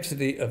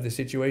complexity of the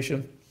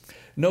situation.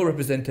 No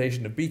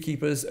representation of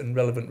beekeepers and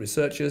relevant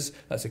researchers.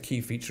 That's a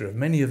key feature of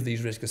many of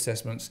these risk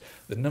assessments.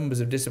 The numbers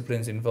of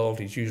disciplines involved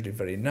is usually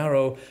very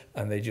narrow,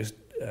 and they just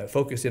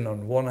focus in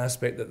on one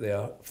aspect that they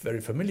are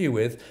very familiar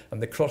with,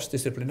 and the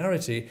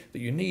cross-disciplinarity that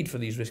you need for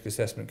these risk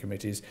assessment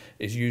committees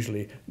is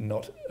usually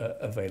not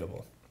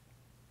available.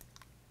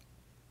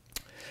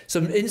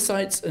 Some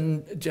insights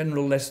and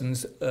general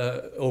lessons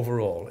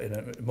overall in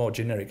a more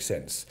generic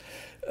sense.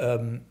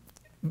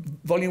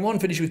 Volume 1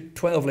 finished with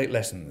 12 late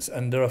lessons,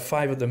 and there are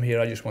 5 of them here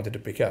I just wanted to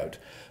pick out.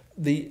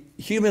 The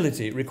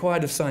humility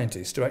required of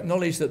scientists to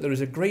acknowledge that there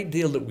is a great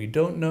deal that we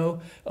don't know,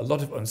 a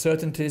lot of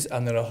uncertainties,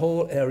 and there are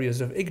whole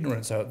areas of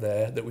ignorance out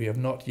there that we have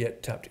not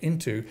yet tapped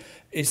into,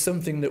 is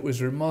something that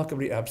was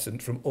remarkably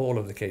absent from all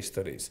of the case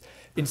studies.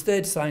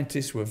 Instead,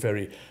 scientists were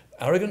very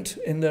arrogant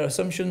in their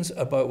assumptions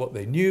about what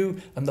they knew,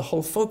 and the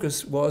whole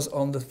focus was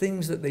on the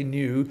things that they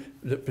knew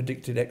that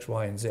predicted X,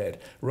 Y, and Z,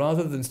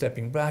 rather than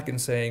stepping back and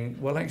saying,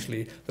 well,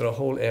 actually, there are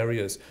whole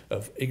areas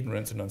of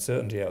ignorance and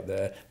uncertainty out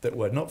there that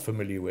we're not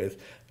familiar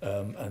with,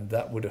 and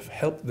that would have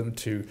helped them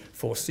to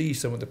foresee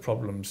some of the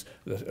problems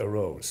that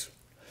arose.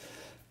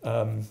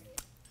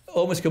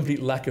 Almost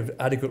complete lack of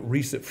adequate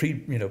research,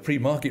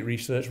 pre-market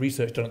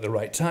research done at the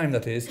right time,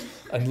 that is,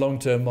 and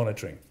long-term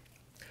monitoring.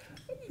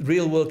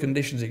 Real-world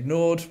conditions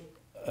ignored,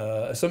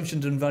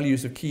 assumptions and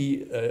values of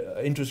key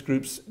interest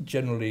groups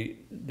generally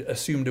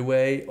assumed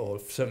away, or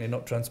certainly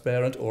not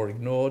transparent or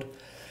ignored.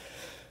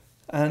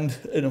 And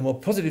in a more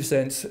positive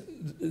sense,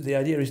 the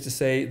idea is to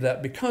say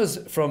that because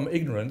from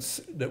ignorance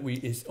that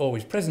is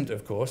always present,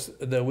 of course,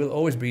 there will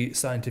always be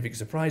scientific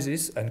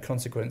surprises and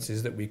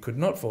consequences that we could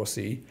not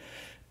foresee.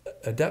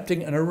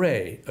 Adapting an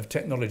array of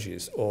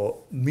technologies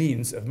or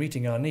means of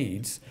meeting our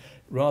needs,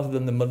 rather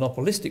than the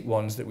monopolistic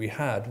ones that we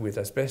had with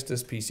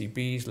asbestos,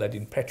 PCBs, lead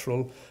in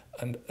petrol,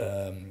 and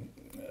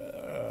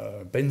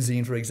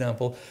benzene, for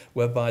example,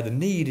 whereby the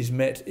need is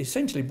met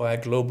essentially by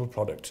a global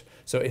product.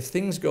 So if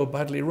things go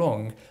badly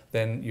wrong,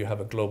 then you have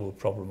a global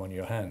problem on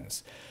your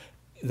hands.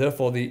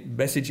 Therefore, the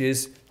message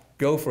is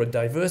go for a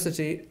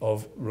diversity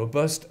of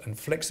robust and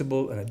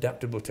flexible and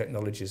adaptable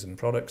technologies and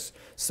products,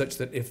 such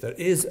that if there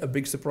is a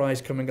big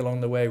surprise coming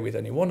along the way with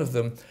any one of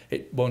them,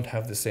 it won't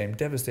have the same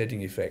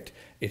devastating effect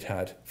it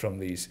had from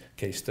these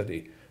case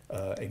study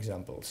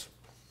examples.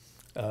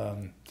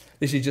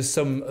 This is just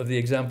some of the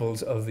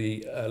examples of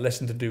the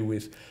lesson to do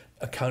with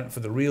account for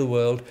the real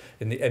world.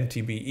 In the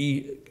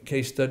MTBE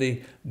case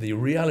study, the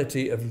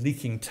reality of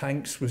leaking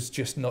tanks was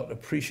just not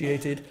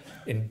appreciated.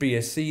 In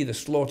BSC, the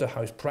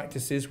slaughterhouse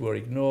practices were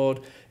ignored.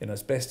 In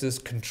asbestos,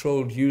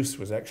 controlled use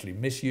was actually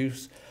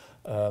misuse.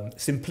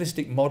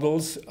 Simplistic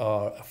models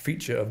are a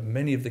feature of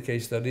many of the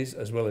case studies,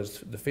 as well as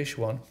the fish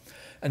one.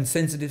 And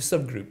sensitive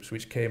subgroups,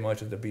 which came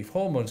out of the beef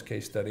hormones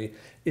case study,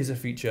 is a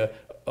feature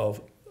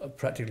of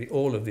practically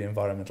all of the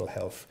environmental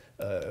health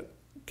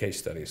case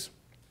studies.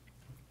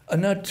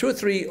 And now 2 or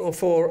 3 or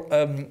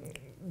 4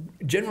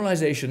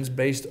 generalizations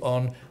based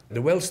on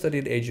the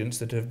well-studied agents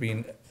that have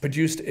been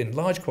produced in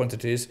large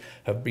quantities,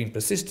 have been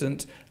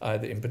persistent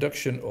either in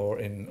production or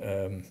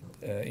in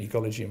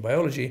ecology and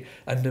biology,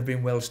 and have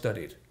been well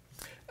studied.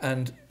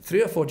 And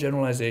 3 or 4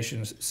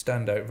 generalizations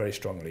stand out very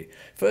strongly.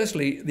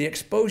 Firstly, the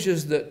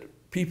exposures that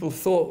people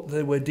thought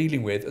they were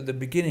dealing with at the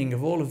beginning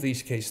of all of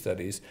these case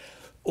studies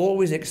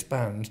always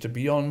expand to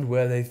beyond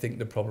where they think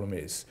the problem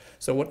is.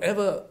 So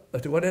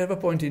at whatever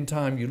point in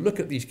time you look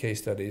at these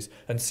case studies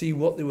and see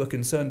what they were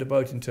concerned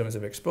about in terms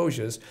of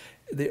exposures,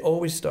 they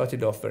always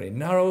started off very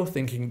narrow,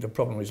 thinking the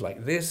problem is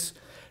like this,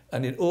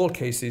 and in all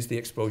cases the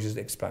exposures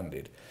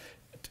expanded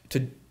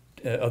to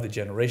other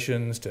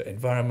generations, to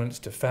environments,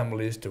 to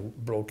families, to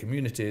broad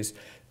communities,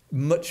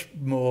 much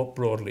more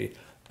broadly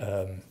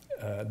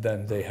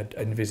than they had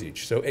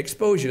envisaged. So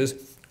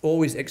exposures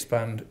always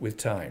expand with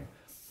time.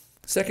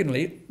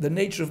 Secondly, the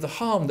nature of the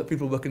harm that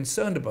people were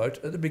concerned about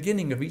at the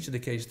beginning of each of the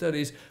case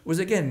studies was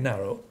again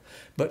narrow,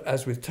 but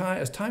as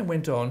time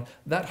went on,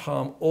 that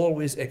harm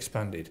always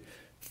expanded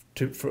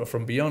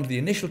from beyond the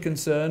initial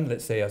concern,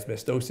 let's say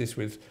asbestosis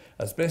with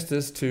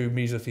asbestos, to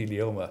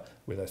mesothelioma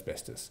with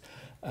asbestos.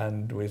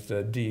 and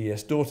with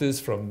DES daughters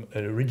from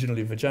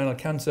originally vaginal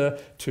cancer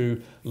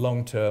to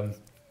long-term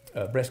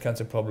breast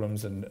cancer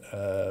problems and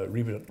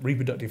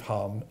reproductive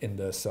harm in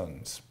their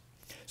sons.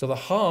 So the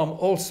harm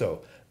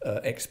also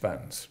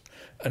expands.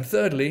 And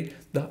thirdly,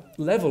 the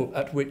level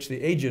at which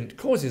the agent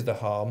causes the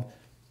harm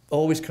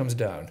always comes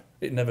down.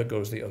 It never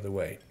goes the other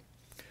way.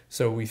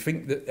 So we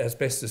think that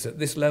asbestos at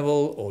this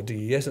level, or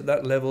DES at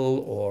that level,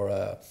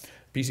 or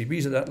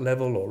PCBs at that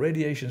level, or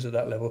radiations at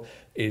that level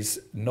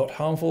is not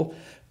harmful,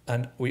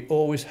 and we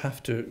always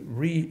have to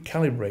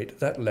recalibrate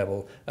that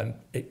level, and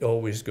it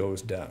always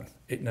goes down.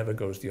 It never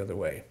goes the other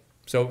way.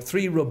 So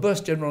 3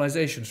 robust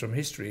generalizations from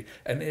history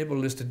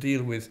enable us to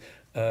deal with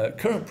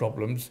current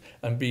problems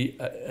and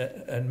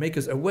and make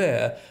us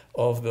aware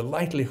of the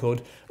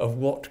likelihood of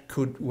what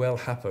could well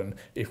happen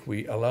if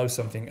we allow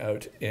something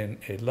out in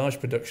a large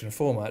production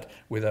format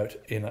without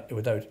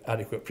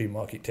adequate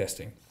pre-market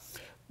testing.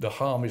 The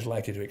harm is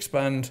likely to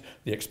expand,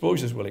 the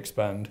exposures will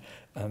expand,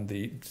 and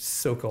the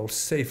so-called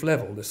safe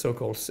level, the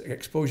so-called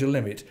exposure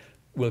limit,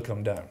 will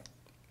come down.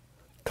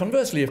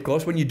 Conversely, of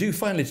course, when you do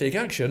finally take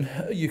action,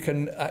 you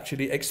can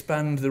actually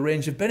expand the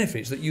range of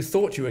benefits that you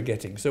thought you were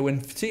getting. So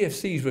when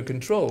CFCs were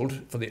controlled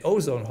for the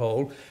ozone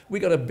hole, we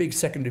got a big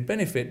secondary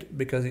benefit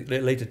because it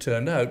later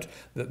turned out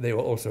that they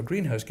were also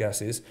greenhouse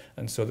gases,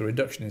 and so the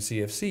reduction in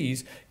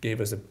CFCs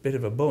gave us a bit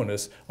of a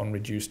bonus on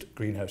reduced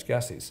greenhouse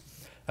gases.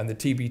 And the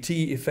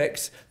TBT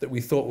effects that we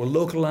thought were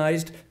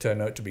localized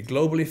turned out to be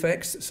global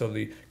effects, so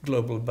the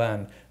global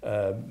ban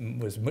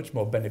was much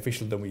more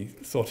beneficial than we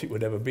thought it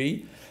would ever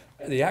be.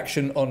 The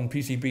action on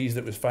PCBs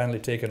that was finally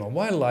taken on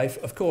wildlife,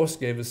 of course,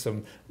 gave us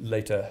some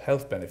later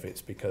health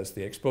benefits because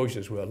the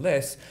exposures were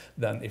less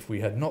than if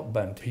we had not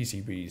banned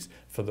PCBs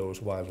for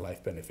those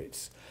wildlife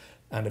benefits.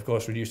 And of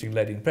course, reducing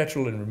lead in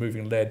petrol and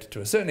removing lead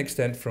to a certain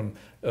extent from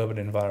urban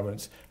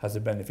environments has a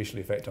beneficial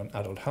effect on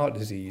adult heart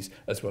disease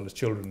as well as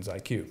children's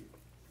IQ.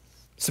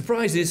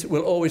 Surprises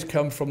will always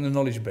come from the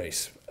knowledge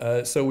base.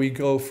 So we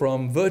go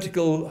from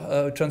vertical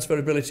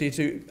transferability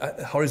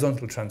to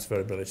horizontal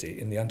transferability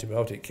in the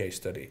antibiotic case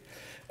study.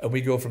 And we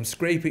go from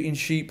scraper in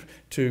sheep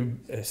to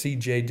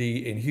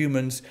CJD in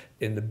humans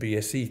in the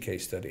BSE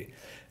case study.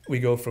 We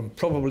go from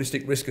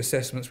probabilistic risk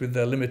assessments with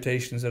their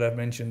limitations that I've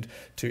mentioned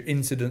to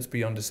incidence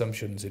beyond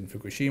assumptions in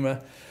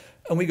Fukushima.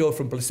 And we go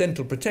from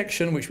placental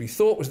protection, which we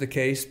thought was the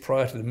case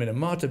prior to the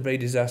Minamata Bay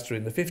disaster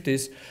in the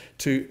 50s,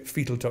 to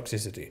fetal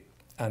toxicity,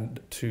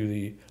 and to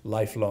the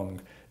lifelong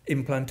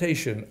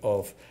implantation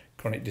of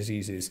chronic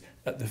diseases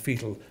at the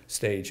fetal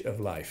stage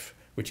of life,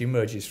 which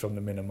emerges from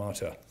the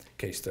Minamata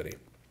case study.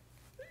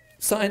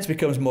 Science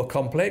becomes more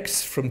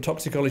complex, from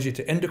toxicology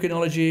to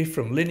endocrinology,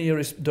 from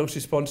linear dose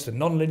response to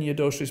non-linear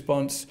dose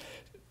response,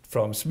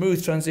 from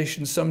smooth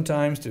transitions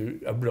sometimes to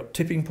abrupt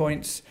tipping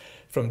points,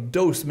 from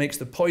dose makes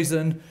the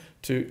poison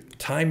to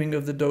timing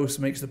of the dose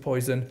makes the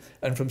poison,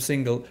 and from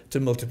single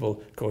to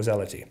multiple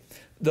causality.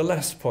 The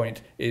last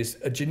point is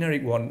a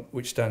generic one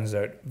which stands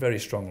out very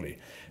strongly.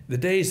 The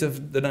days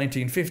of the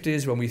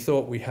 1950s when we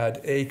thought we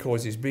had A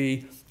causes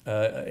B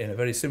in a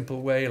very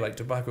simple way, like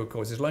tobacco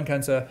causes lung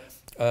cancer,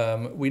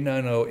 we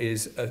now know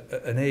is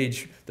an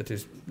age that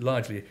is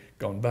largely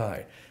gone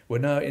by. We're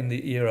now in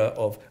the era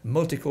of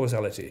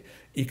multi-causality,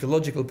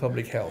 ecological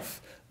public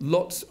health,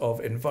 lots of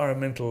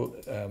environmental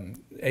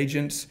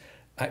agents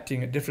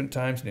acting at different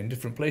times and in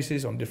different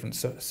places on different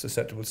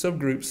susceptible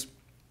subgroups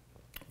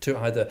to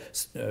either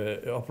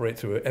operate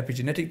through an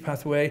epigenetic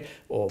pathway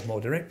or more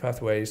direct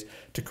pathways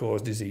to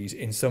cause disease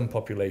in some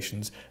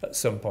populations at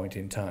some point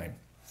in time.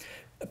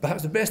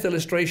 Perhaps the best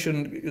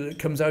illustration that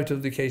comes out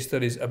of the case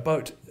studies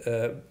about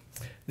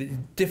the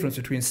difference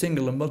between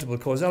single and multiple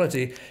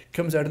causality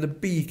comes out of the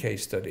B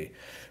case study,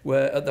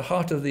 where at the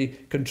heart of the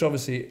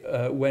controversy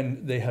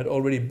when they had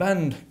already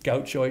banned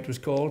gaucho, it was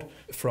called,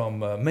 from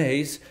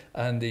maize,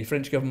 and the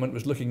French government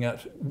was looking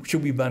at,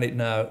 should we ban it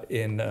now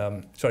in,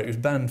 it was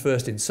banned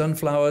first in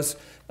sunflowers,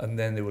 and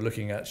then they were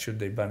looking at, should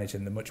they ban it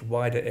in the much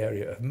wider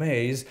area of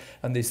maize,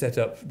 and they set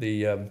up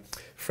the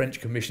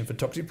French Commission for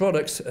Toxic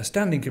Products, a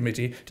standing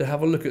committee, to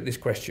have a look at this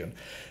question.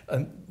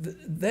 And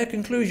their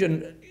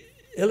conclusion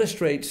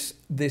illustrates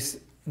this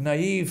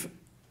naive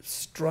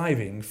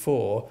striving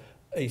for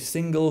a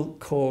single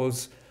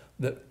cause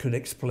that could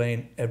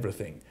explain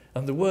everything.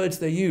 And the words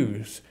they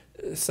use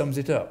sums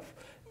it up.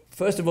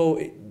 First of all,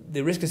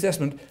 the risk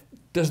assessment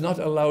does not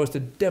allow us to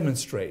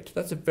demonstrate.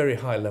 That's a very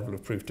high level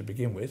of proof to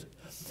begin with.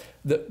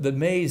 The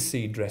maize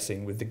seed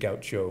dressing with the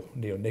gaucho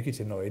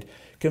neonicotinoid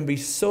can be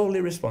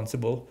solely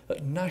responsible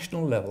at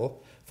national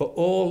level for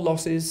all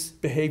losses,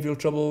 behavioural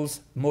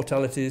troubles,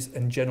 mortalities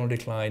and general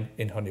decline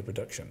in honey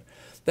production.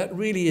 That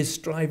really is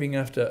striving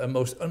after a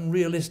most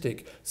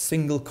unrealistic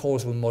single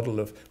causal model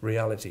of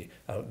reality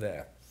out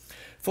there.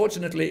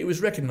 Fortunately, it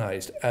was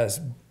recognised as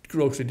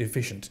grossly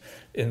deficient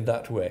in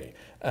that way,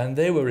 and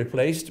they were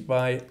replaced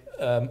by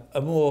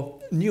a more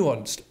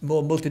nuanced,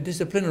 more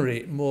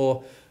multidisciplinary,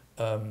 more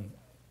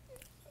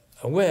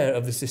aware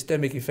of the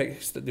systemic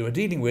effects that they were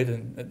dealing with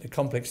and the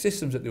complex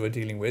systems that they were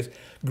dealing with,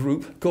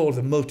 group called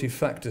the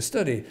multi-factor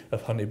study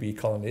of honeybee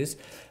colonies.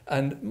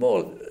 And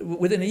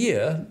within a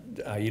year,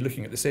 i.e.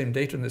 looking at the same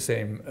data and the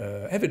same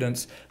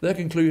evidence, their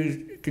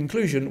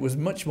conclusion was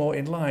much more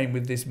in line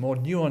with this more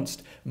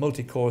nuanced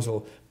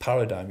multi-causal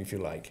paradigm, if you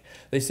like.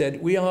 They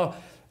said, we are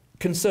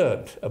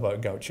concerned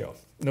about gaucho.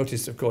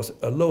 Notice, of course,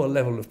 a lower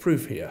level of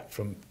proof here,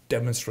 from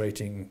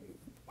demonstrating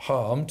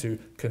harm to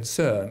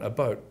concern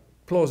about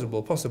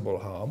plausible possible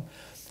harm,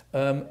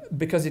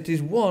 because it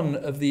is one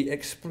of the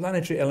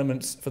explanatory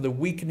elements for the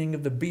weakening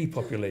of the bee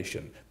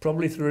population,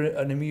 probably through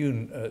an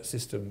immune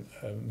system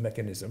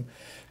mechanism,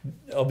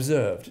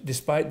 observed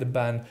despite the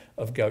ban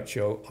of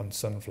gaucho on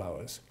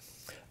sunflowers.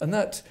 And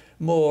that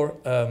more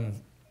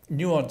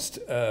nuanced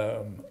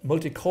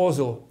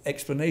multi-causal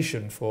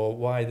explanation for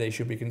why they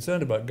should be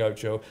concerned about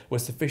gaucho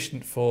was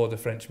sufficient for the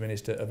French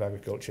Minister of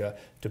Agriculture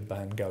to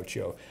ban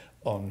gaucho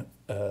on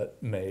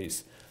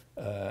maize,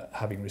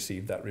 having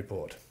received that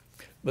report.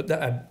 But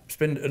I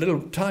spend a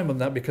little time on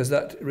that because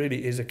that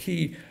really is a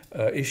key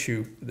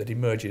issue that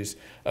emerges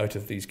out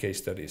of these case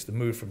studies, the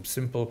move from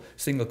simple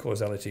single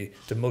causality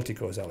to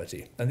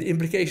multi-causality, and the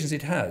implications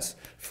it has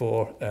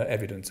for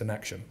evidence and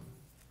action.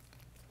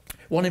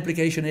 One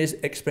implication is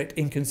expect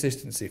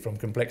inconsistency from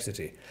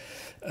complexity,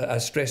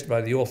 as stressed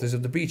by the authors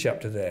of the bee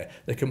chapter there.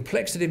 The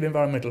complexity of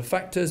environmental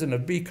factors and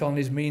of bee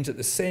colonies means that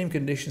the same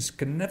conditions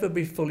can never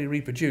be fully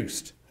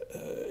reproduced.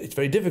 It's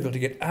very difficult to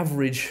get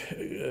average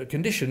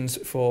conditions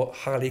for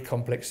highly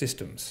complex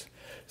systems.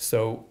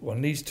 So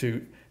one needs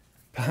to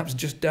perhaps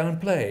just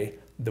downplay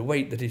the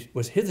weight that it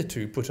was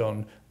hitherto put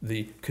on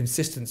the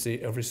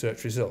consistency of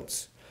research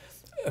results.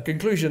 A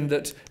conclusion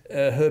that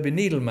Herbie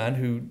Needleman,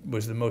 who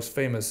was the most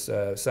famous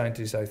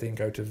scientist, I think,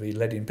 out of the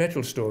lead in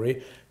petrol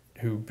story,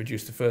 who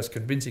produced the first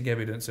convincing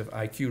evidence of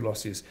IQ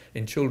losses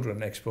in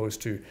children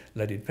exposed to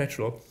lead in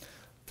petrol,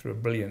 through a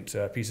brilliant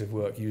piece of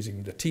work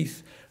using the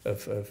teeth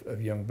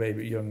of young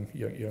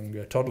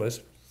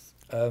toddlers,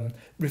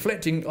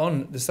 reflecting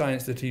on the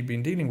science that he'd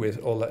been dealing with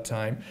all that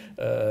time,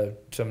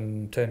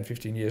 some 10,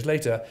 15 years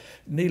later,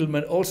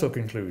 Needleman also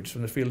concludes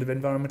from the field of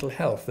environmental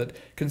health that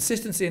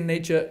consistency in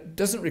nature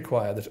doesn't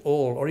require that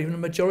all or even a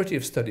majority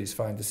of studies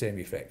find the same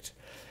effect.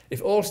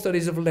 If all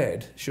studies of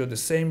lead showed the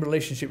same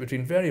relationship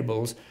between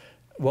variables,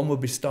 one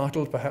would be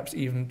startled, perhaps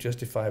even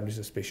justifiably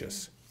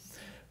suspicious,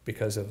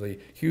 because of the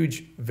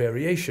huge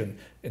variation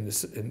in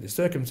the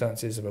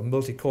circumstances of a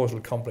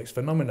multi-causal complex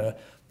phenomena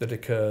that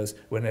occurs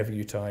whenever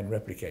you try and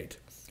replicate.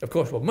 Of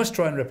course, one must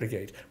try and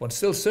replicate. One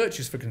still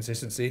searches for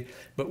consistency,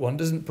 but one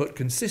doesn't put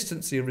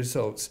consistency of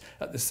results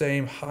at the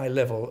same high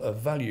level of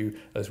value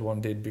as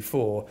one did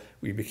before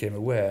we became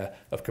aware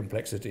of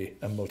complexity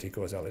and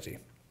multi-causality.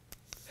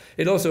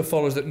 It also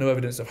follows that no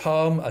evidence of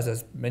harm, as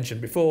I mentioned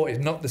before, is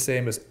not the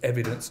same as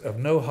evidence of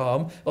no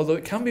harm, although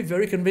it can be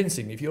very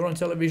convincing. If you're on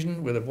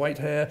television with a white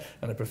hair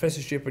and a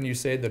professorship and you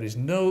say there is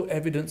no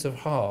evidence of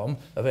harm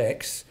of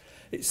X,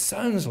 it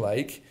sounds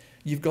like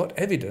you've got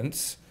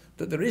evidence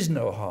that there is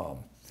no harm.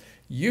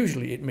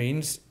 Usually it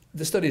means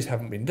the studies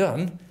haven't been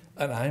done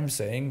and I'm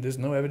saying there's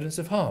no evidence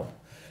of harm,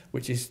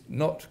 which is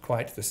not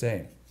quite the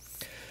same.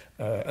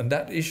 And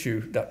that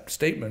issue, that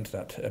statement,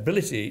 that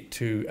ability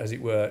to, as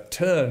it were,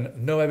 turn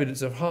no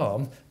evidence of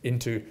harm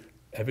into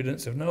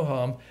evidence of no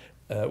harm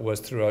was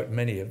throughout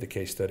many of the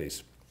case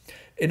studies.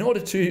 In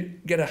order to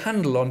get a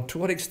handle on to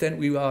what extent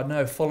we are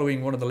now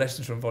following one of the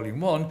lessons from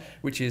Volume 1,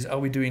 which is, are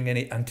we doing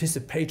any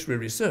anticipatory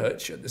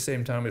research at the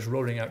same time as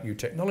rolling out new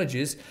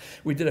technologies,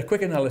 we did a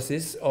quick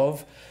analysis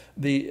of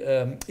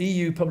the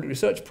EU public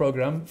research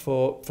programme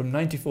from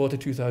 94 to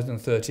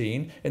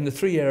 2013 in the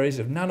three areas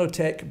of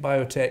nanotech,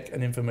 biotech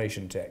and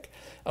information tech.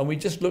 And we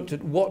just looked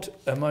at what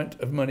amount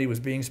of money was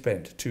being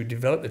spent to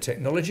develop the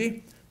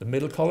technology, the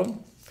middle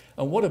column,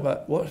 and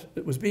what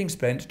was being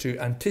spent to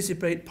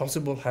anticipate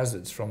possible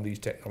hazards from these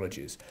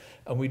technologies.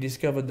 And we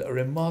discovered that a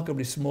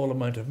remarkably small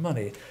amount of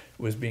money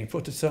was being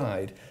put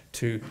aside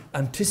to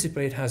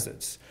anticipate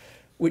hazards,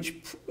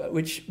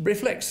 which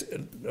reflects,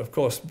 of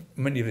course,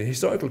 many of the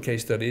historical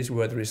case studies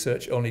where the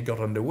research only got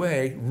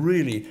underway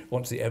really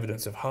once the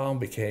evidence of harm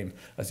became,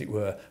 as it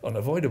were,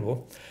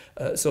 unavoidable.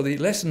 So the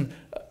lesson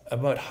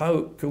about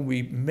how can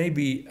we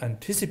maybe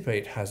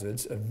anticipate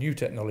hazards of new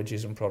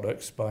technologies and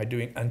products by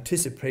doing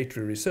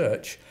anticipatory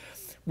research,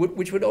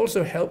 which would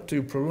also help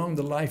to prolong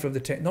the life of the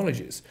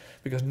technologies,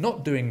 because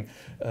not doing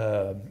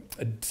a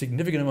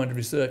significant amount of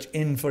research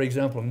in, for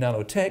example,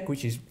 nanotech,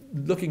 which is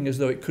looking as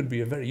though it could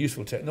be a very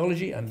useful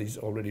technology and is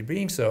already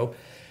being so,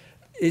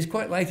 is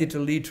quite likely to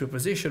lead to a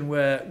position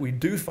where we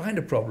do find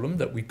a problem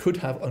that we could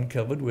have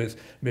uncovered with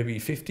maybe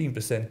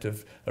 15%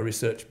 of a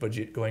research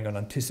budget going on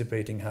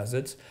anticipating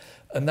hazards,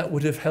 and that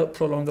would have helped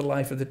prolong the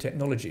life of the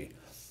technology.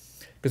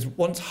 Because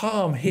once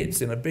harm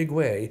hits in a big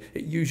way,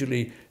 it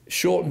usually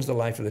shortens the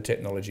life of the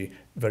technology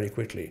very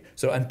quickly.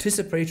 So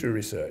anticipatory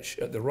research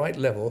at the right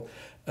level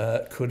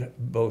could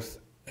both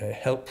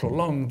help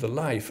prolong the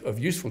life of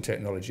useful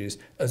technologies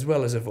as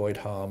well as avoid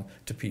harm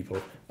to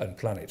people and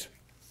planet.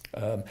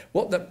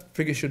 What that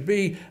figure should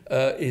be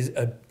is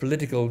a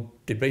political,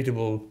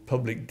 debatable,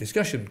 public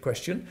discussion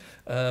question.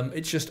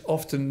 It's just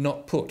often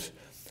not put.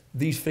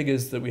 These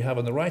figures that we have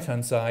on the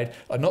right-hand side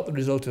are not the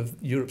result of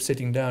Europe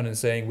sitting down and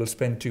saying we'll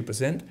spend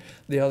 2%.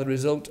 They are the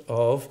result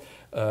of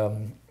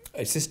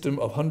a system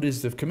of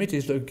hundreds of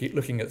committees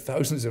looking at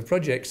thousands of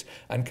projects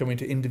and coming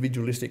to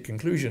individualistic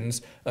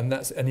conclusions, and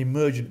that's an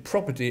emergent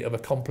property of a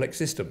complex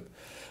system,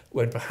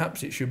 when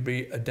perhaps it should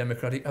be a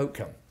democratic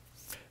outcome.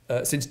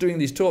 Since doing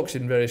these talks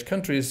in various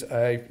countries,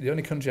 the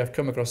only country I've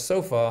come across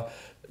so far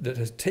that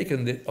has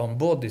taken on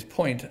board this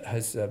point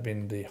has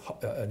been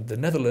the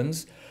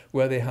Netherlands,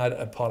 where they had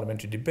a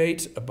parliamentary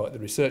debate about the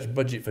research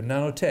budget for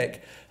nanotech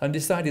and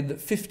decided that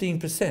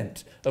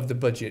 15% of the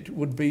budget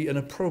would be an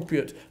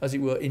appropriate, as it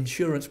were,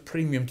 insurance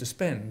premium to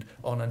spend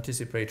on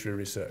anticipatory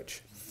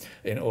research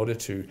in order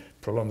to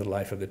prolong the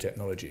life of the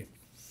technology.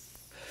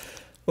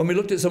 When we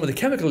looked at some of the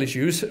chemical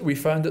issues, we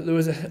found that there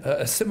was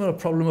a similar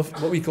problem of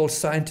what we call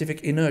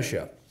scientific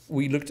inertia.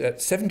 We looked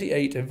at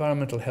 78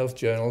 environmental health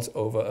journals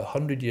over a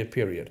 100-year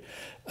period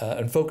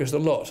and focused a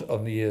lot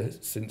on the year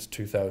since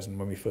 2000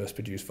 when we first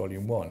produced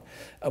Volume 1.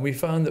 And we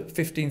found that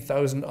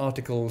 15,000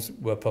 articles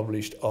were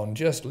published on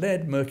just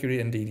lead,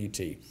 mercury and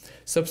DDT,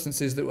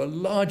 substances that were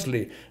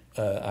largely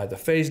either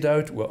phased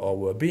out or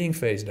were being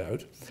phased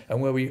out,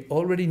 and where we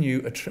already knew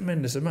a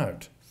tremendous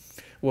amount.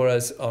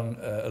 Whereas on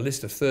a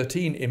list of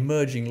 13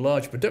 emerging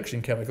large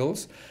production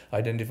chemicals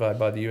identified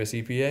by the US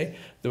EPA,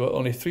 there were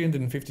only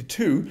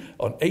 352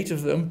 on 8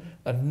 of them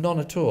and none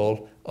at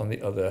all on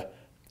the other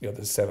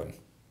 7.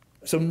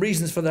 Some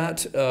reasons for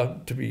that are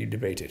to be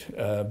debated,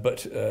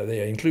 but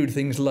they include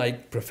things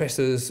like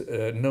professors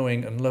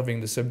knowing and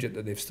loving the subject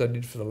that they've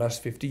studied for the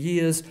last 50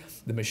 years,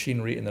 the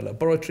machinery in the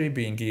laboratory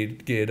being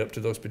geared up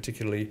to those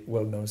particularly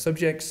well-known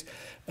subjects,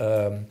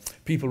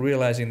 people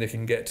realizing they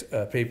can get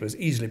papers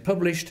easily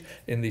published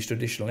in these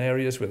traditional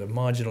areas with a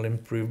marginal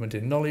improvement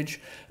in knowledge,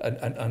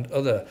 and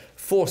other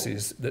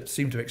forces that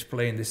seem to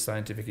explain this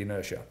scientific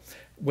inertia.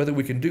 Whether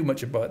we can do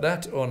much about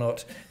that or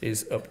not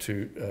is up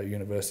to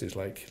universities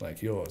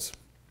like yours.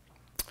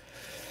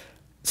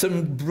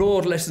 Some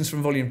broad lessons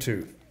from Volume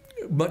 2.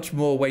 Much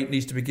more weight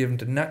needs to be given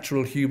to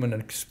natural, human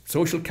and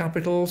social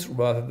capitals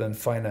rather than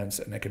finance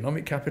and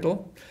economic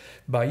capital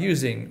by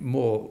using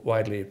more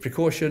widely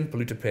precaution,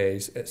 polluter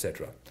pays,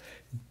 etc.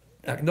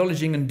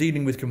 Acknowledging and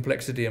dealing with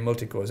complexity and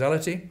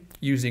multi-causality,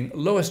 using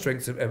lower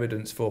strengths of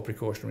evidence for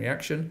precautionary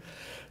action,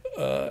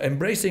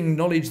 embracing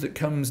knowledge that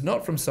comes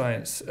not from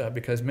science,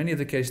 because many of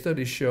the case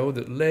studies show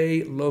that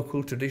lay,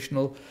 local,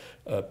 traditional,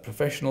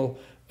 professional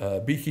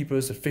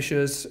beekeepers,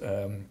 fishers,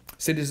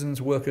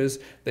 citizens, workers,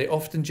 they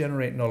often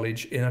generate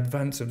knowledge in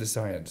advance of the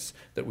science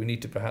that we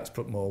need to perhaps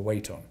put more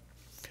weight on.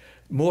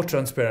 More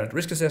transparent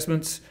risk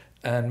assessments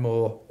and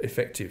more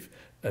effective,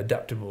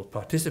 adaptable,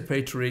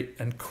 participatory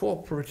and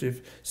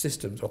cooperative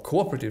systems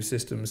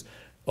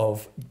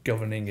of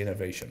governing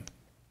innovation.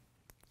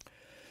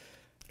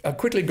 I'll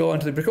quickly go on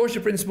to the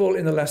precautionary principle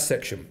in the last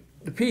section.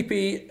 The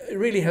PP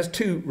really has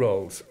two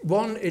roles.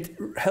 One, it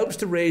helps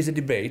to raise a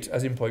debate,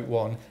 as in point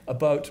 1,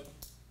 about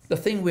the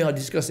thing we are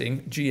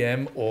discussing,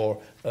 GM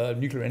or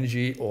nuclear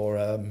energy or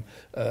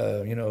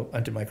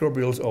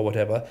antimicrobials or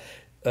whatever.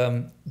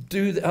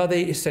 Are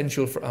they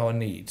essential for our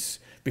needs?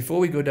 Before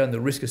we go down the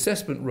risk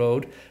assessment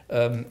road,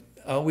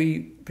 are we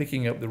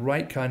picking up the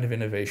right kind of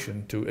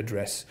innovation to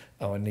address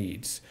our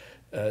needs?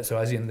 So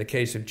as in the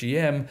case of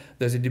GM,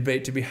 there's a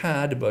debate to be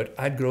had about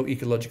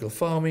agroecological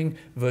farming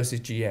versus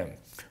GM.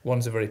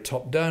 One's a very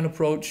top-down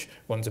approach,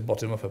 one's a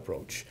bottom-up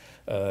approach.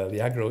 The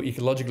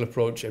agroecological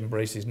approach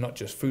embraces not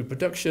just food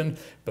production,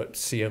 but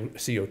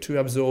CO2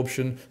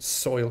 absorption,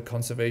 soil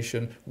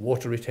conservation,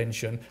 water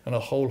retention, and a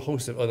whole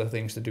host of other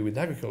things to do with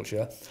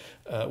agriculture,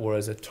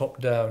 whereas a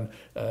top-down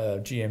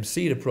GM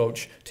seed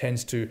approach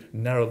tends to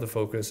narrow the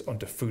focus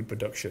onto food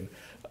production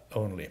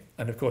only.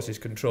 And of course is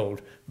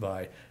controlled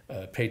by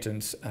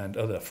patents and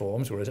other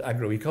forms, whereas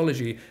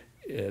agroecology,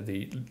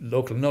 the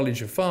local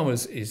knowledge of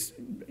farmers is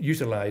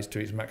utilized to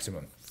its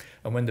maximum.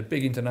 And when the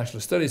big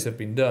international studies have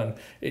been done,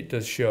 it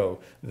does show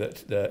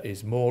that there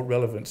is more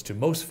relevance to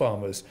most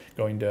farmers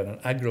going down an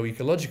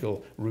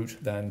agroecological route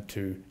than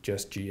to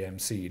just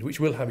GM seed, which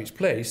will have its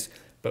place,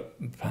 but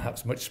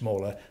perhaps much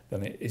smaller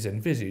than it is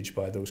envisaged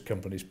by those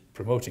companies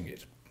promoting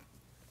it.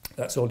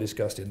 That's all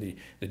discussed in the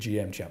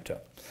GM chapter.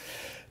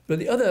 But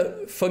the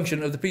other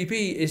function of the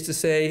PP is to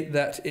say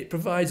that it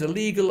provides a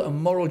legal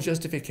and moral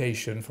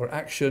justification for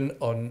action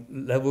on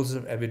levels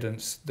of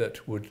evidence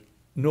that would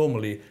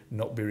normally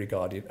not be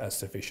regarded as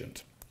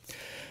sufficient.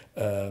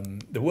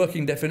 The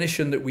working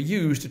definition that we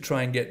use to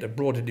try and get a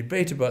broader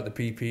debate about the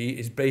PP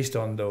is based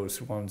on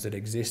those ones that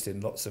exist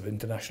in lots of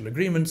international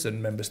agreements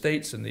and member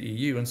states and the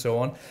EU and so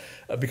on.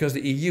 Because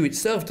the EU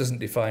itself doesn't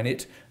define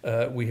it,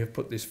 we have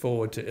put this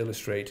forward to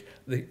illustrate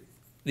the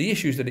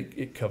issues that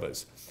it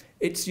covers.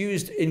 It's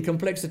used in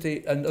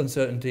complexity and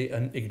uncertainty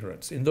and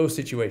ignorance, in those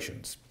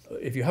situations.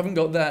 If you haven't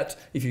got that,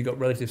 if you've got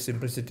relative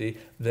simplicity,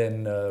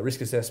 then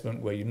risk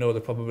assessment, where you know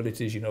the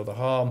probabilities, you know the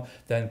harm,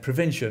 then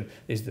prevention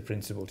is the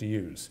principle to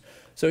use.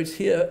 So it's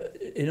here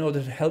in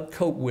order to help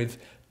cope with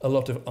a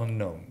lot of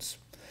unknowns.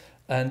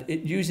 And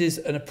it uses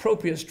an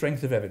appropriate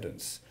strength of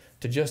evidence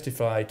to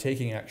justify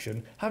taking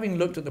action, having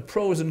looked at the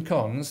pros and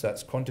cons,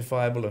 that's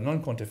quantifiable and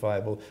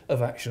non-quantifiable,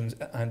 of actions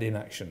and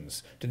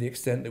inactions, to the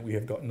extent that we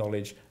have got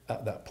knowledge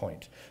at that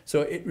point.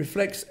 So it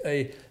reflects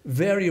a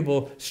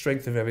variable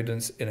strength of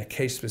evidence in a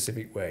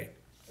case-specific way.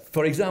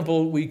 For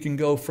example, we can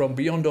go from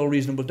beyond all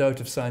reasonable doubt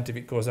of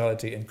scientific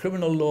causality in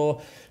criminal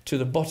law to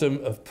the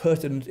bottom of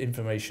pertinent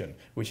information,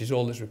 which is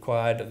all that's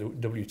required at the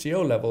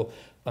WTO level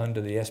under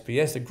the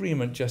SPS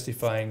agreement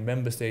justifying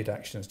member state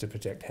actions to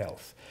protect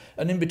health.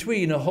 And in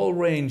between, a whole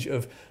range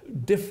of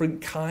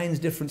different kinds,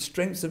 different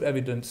strengths of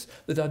evidence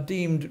that are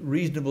deemed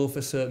reasonable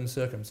for certain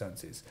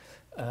circumstances.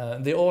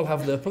 They all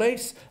have their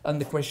place,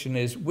 and the question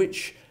is,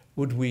 which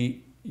would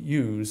we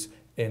use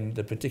in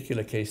the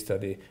particular case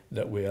study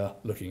that we are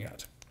looking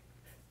at?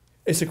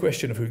 It's a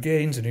question of who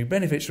gains and who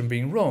benefits from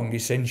being wrong,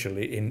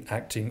 essentially, in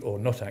acting or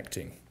not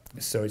acting.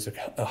 So it's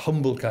a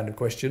humble kind of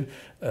question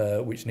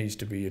which needs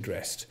to be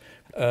addressed.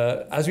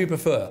 As we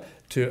prefer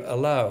to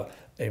allow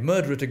a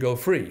murderer to go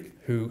free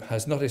who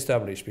has not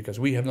established, because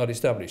we have not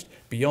established,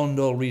 beyond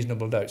all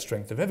reasonable doubt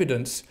strength of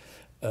evidence,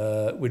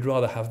 we'd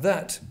rather have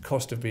that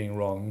cost of being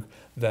wrong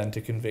than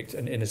to convict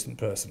an innocent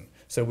person.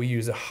 So we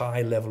use a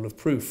high level of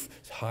proof,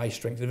 high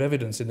strength of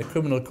evidence in the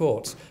criminal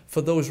courts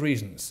for those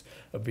reasons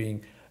of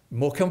being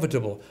more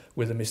comfortable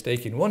with a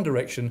mistake in one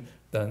direction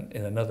than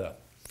in another.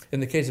 In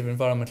the case of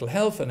environmental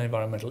health and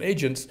environmental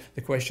agents,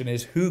 the question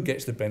is who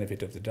gets the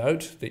benefit of the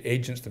doubt, the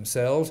agents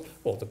themselves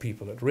or the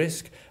people at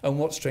risk, and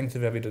what strength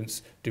of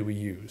evidence do we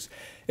use?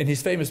 In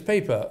his famous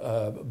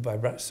paper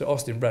by Sir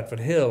Austin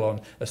Bradford Hill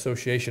on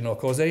association or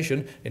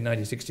causation in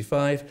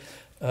 1965,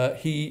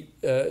 he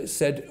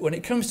said, when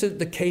it comes to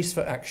the case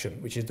for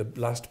action, which is the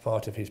last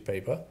part of his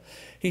paper,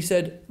 he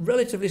said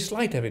relatively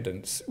slight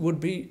evidence would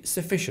be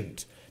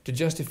sufficient to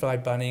justify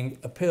banning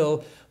a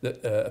pill,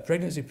 a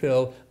pregnancy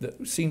pill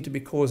that seemed to be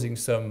causing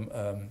some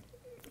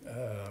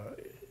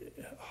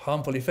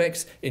harmful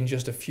effects in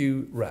just a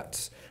few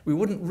rats. We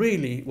wouldn't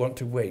really want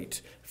to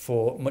wait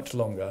for much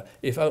longer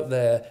if out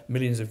there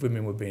millions of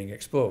women were being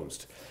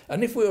exposed.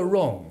 And if we were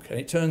wrong, and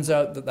it turns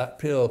out that that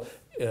pill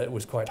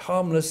was quite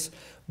harmless,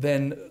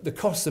 then the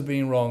cost of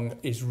being wrong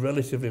is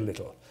relatively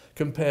little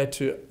compared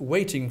to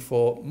waiting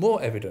for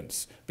more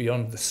evidence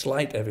beyond the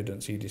slight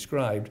evidence he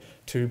described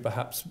to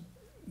perhaps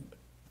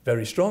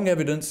very strong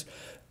evidence,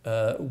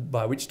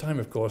 by which time,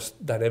 of course,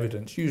 that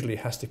evidence usually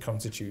has to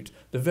constitute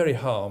the very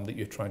harm that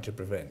you're trying to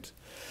prevent.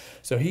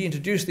 So he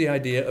introduced the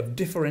idea of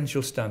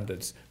differential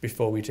standards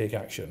before we take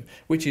action,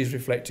 which is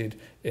reflected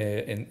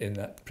in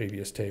that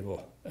previous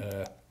table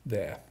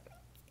there.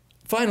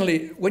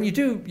 Finally, when you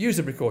do use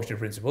the precautionary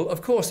principle,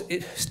 of course,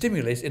 it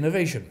stimulates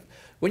innovation.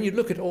 When you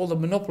look at all the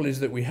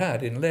monopolies that we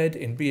had in lead,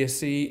 in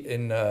BSC,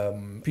 in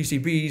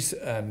PCBs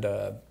and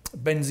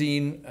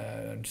benzene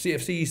and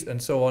CFCs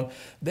and so on,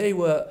 they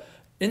were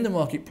in the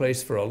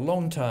marketplace for a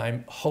long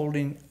time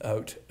holding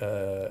out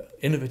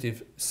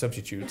innovative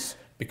substitutes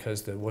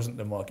because there wasn't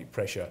the market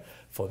pressure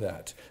for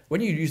that.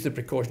 When you use the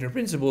precautionary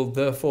principle,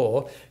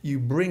 therefore, you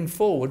bring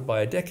forward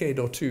by a decade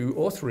or two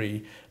or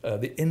three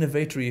the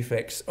innovatory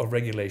effects of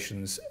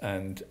regulations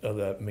and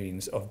other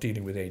means of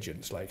dealing with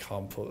agents like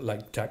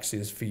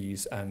taxes,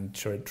 fees, and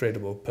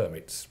tradable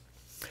permits.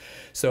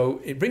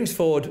 So it brings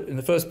forward, in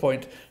the first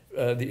point,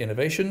 the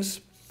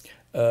innovations.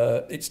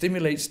 It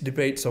stimulates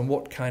debates on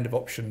what kind of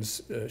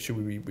options should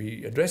we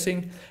be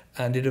addressing,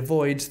 and it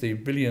avoids the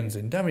billions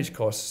in damage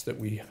costs that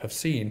we have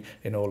seen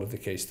in all of the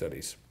case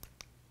studies.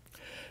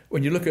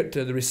 When you look at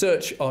the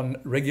research on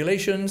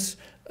regulations,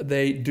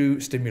 they do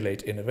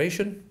stimulate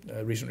innovation.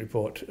 A recent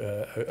report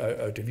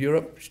out of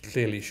Europe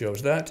clearly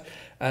shows that,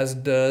 as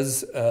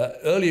does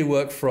earlier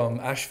work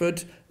from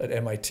Ashford at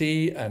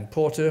MIT and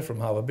Porter from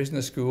Harvard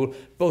Business School,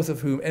 both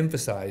of whom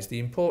emphasize the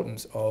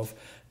importance of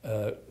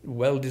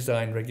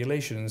well-designed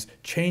regulations,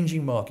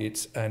 changing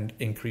markets and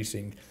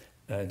increasing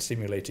and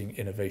stimulating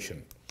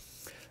innovation.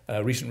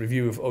 A recent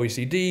review of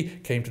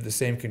OECD came to the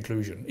same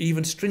conclusion.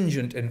 Even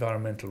stringent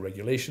environmental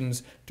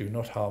regulations do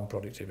not harm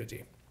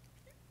productivity.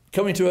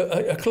 Coming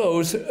to a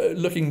close,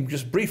 looking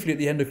just briefly at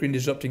the endocrine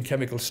disrupting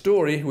chemical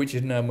story, which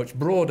is now much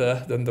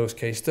broader than those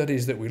case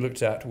studies that we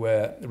looked at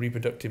where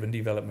reproductive and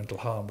developmental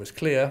harm was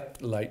clear,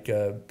 like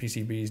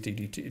PCBs,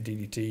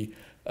 DDT,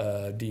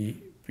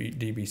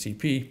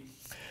 DBCP,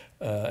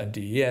 and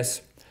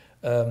DES.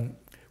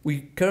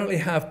 We currently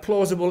have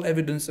plausible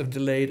evidence of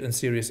delayed and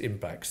serious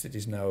impacts that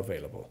is now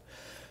available.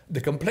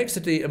 The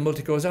complexity and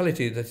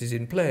multicausality that is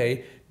in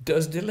play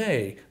does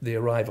delay the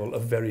arrival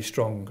of very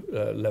strong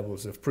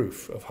levels of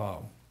proof of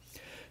harm.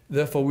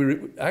 Therefore,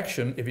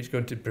 action, if it's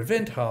going to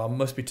prevent harm,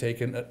 must be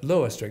taken at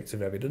lower strengths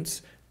of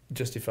evidence,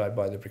 justified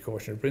by the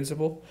precautionary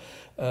principle,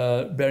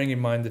 bearing in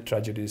mind the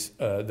tragedies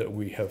that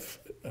we have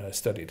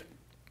studied.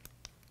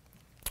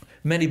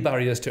 many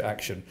barriers to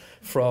action,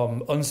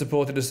 from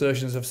unsupported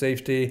assertions of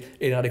safety,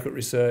 inadequate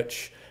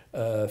research,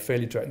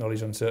 failure to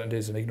acknowledge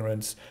uncertainties and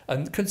ignorance,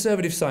 and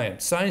conservative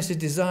science. Science is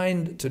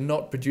designed to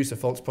not produce a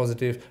false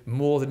positive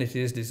more than it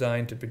is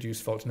designed to produce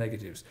false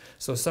negatives.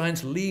 So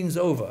science leans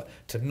over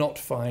to not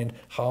find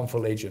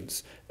harmful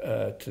agents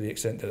to the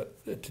extent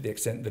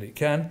that it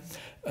can,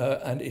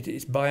 and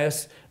its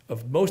bias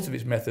of most of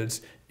its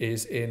methods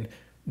is in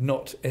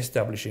not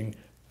establishing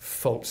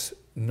false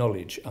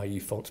knowledge, i.e.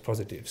 false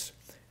positives.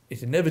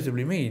 It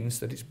inevitably means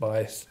that it's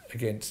biased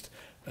against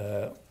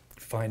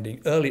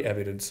finding early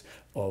evidence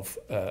of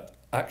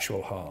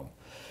actual harm.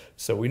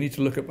 So we need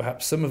to look at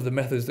perhaps some of the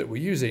methods that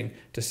we're using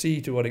to see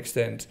to what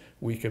extent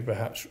we can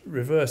perhaps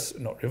rebalance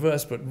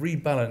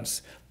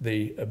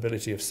the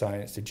ability of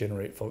science to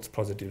generate false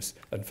positives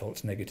and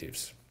false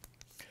negatives.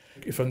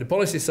 From the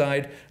policy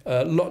side,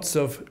 lots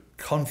of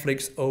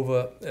conflicts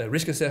over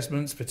risk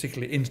assessments,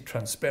 particularly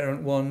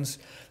intransparent ones,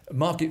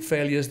 market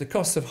failures, the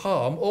costs of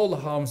harm. All the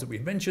harms that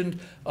we've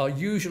mentioned are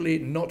usually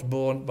not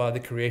borne by the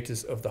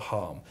creators of the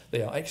harm.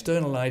 They are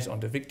externalized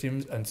onto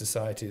victims and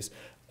societies,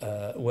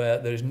 where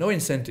there is no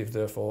incentive,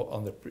 therefore,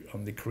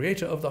 on the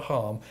creator of the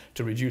harm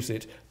to reduce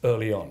it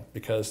early on,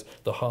 because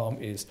the harm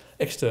is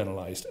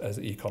externalized, as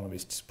the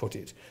economists put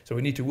it. So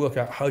we need to work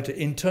out how to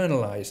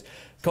internalize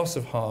costs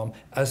of harm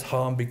as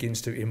harm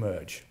begins to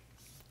emerge.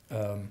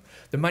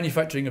 The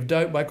manufacturing of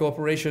doubt by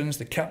corporations,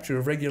 the capture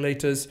of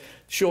regulators,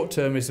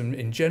 short-termism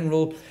in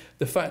general,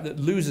 the fact that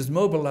losers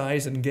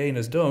mobilize and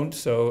gainers don't,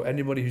 so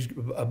anybody who's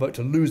about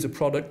to lose a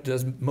product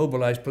does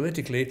mobilize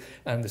politically,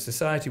 and the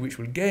society which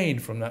will gain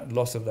from that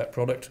loss of that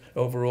product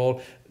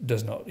overall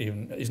is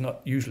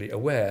not usually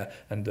aware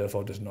and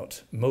therefore does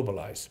not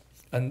mobilize.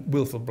 And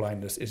willful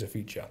blindness is a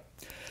feature.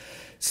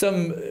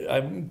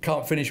 I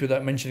can't finish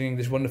without mentioning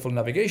this wonderful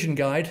navigation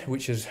guide,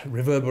 which has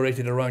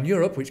reverberated around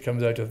Europe, which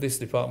comes out of this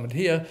department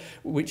here,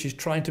 which is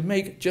trying to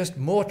make just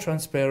more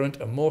transparent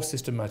and more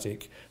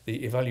systematic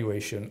the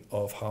evaluation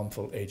of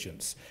harmful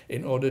agents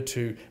in order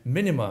to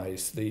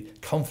minimize the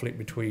conflict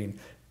between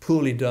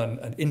poorly done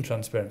and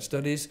intransparent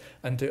studies,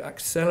 and to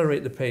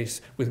accelerate the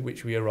pace with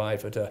which we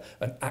arrive at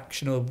an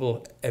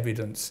actionable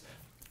evidence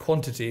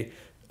quantity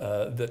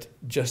that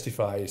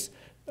justifies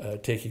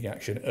taking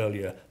action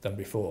earlier than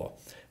before.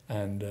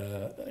 And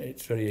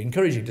it's very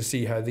encouraging to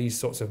see how these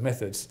sorts of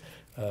methods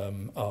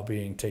are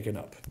being taken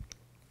up.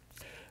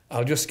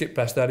 I'll just skip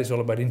past that. It's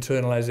all about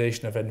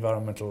internalization of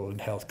environmental and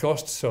health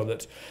costs. So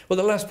that, well,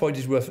 the last point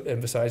is worth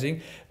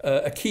emphasizing.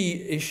 A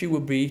key issue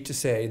would be to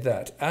say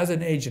that as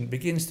an agent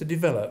begins to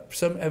develop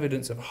some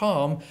evidence of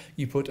harm,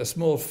 you put a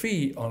small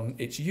fee on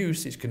its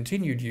use, its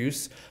continued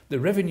use, the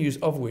revenues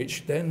of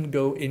which then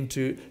go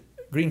into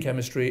green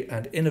chemistry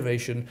and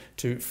innovation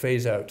to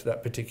phase out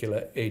that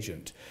particular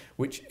agent,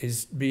 which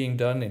is being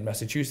done in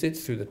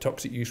Massachusetts through the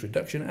Toxic Use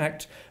Reduction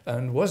Act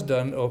and was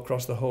done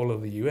across the whole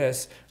of the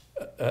US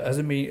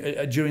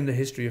during the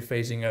history of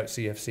phasing out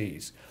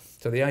CFCs.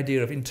 So the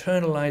idea of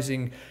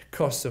internalizing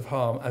costs of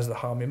harm as the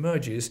harm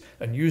emerges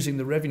and using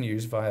the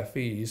revenues via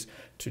fees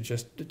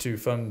to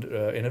fund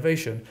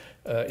innovation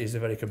is a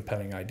very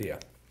compelling idea.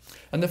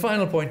 And the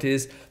final point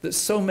is that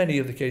so many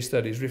of the case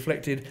studies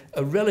reflected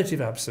a relative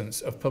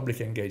absence of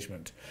public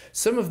engagement.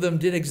 Some of them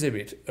did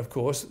exhibit, of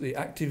course, the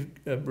active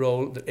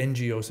role that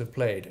NGOs have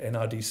played,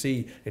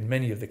 NRDC in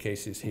many of the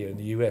cases here in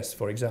the US,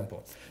 for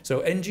example.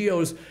 So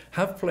NGOs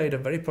have played a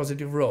very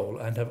positive role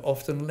and have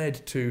often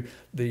led to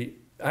the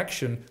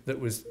action that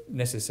was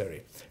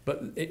necessary.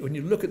 But when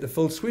you look at the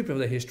full sweep of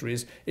their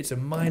histories, it's a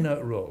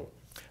minor role.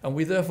 And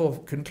we therefore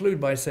conclude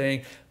by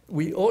saying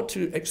we ought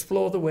to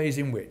explore the ways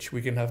in which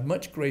we can have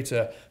much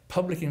greater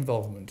public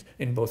involvement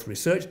in both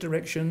research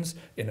directions,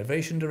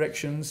 innovation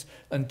directions,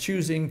 and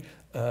choosing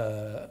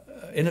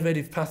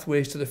innovative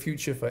pathways to the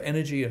future for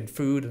energy and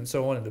food and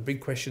so on, and the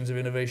big questions of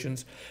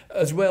innovations,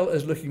 as well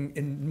as looking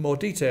in more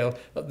detail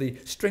at the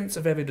strengths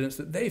of evidence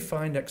that they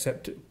find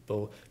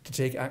acceptable to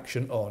take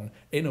action on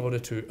in order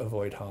to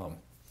avoid harm.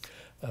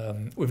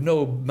 We've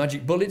no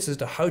magic bullets as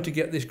to how to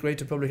get this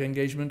greater public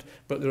engagement,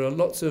 but there are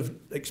lots of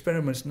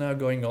experiments now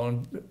going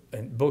on,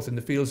 both in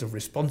the fields of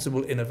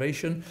responsible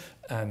innovation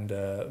and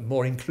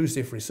more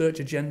inclusive research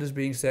agendas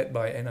being set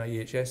by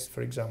NIEHS,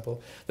 for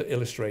example, that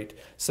illustrate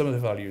some of the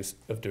values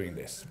of doing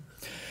this.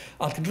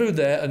 I'll conclude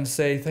there and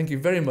say thank you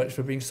very much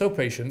for being so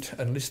patient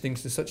and listening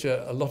to such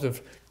a lot of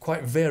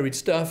quite varied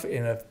stuff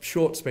in a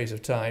short space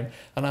of time,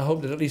 and I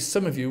hope that at least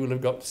some of you will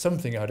have got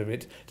something out of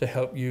it to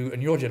help you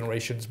and your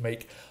generations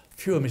make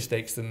fewer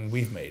mistakes than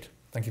we've made.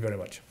 Thank you very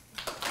much.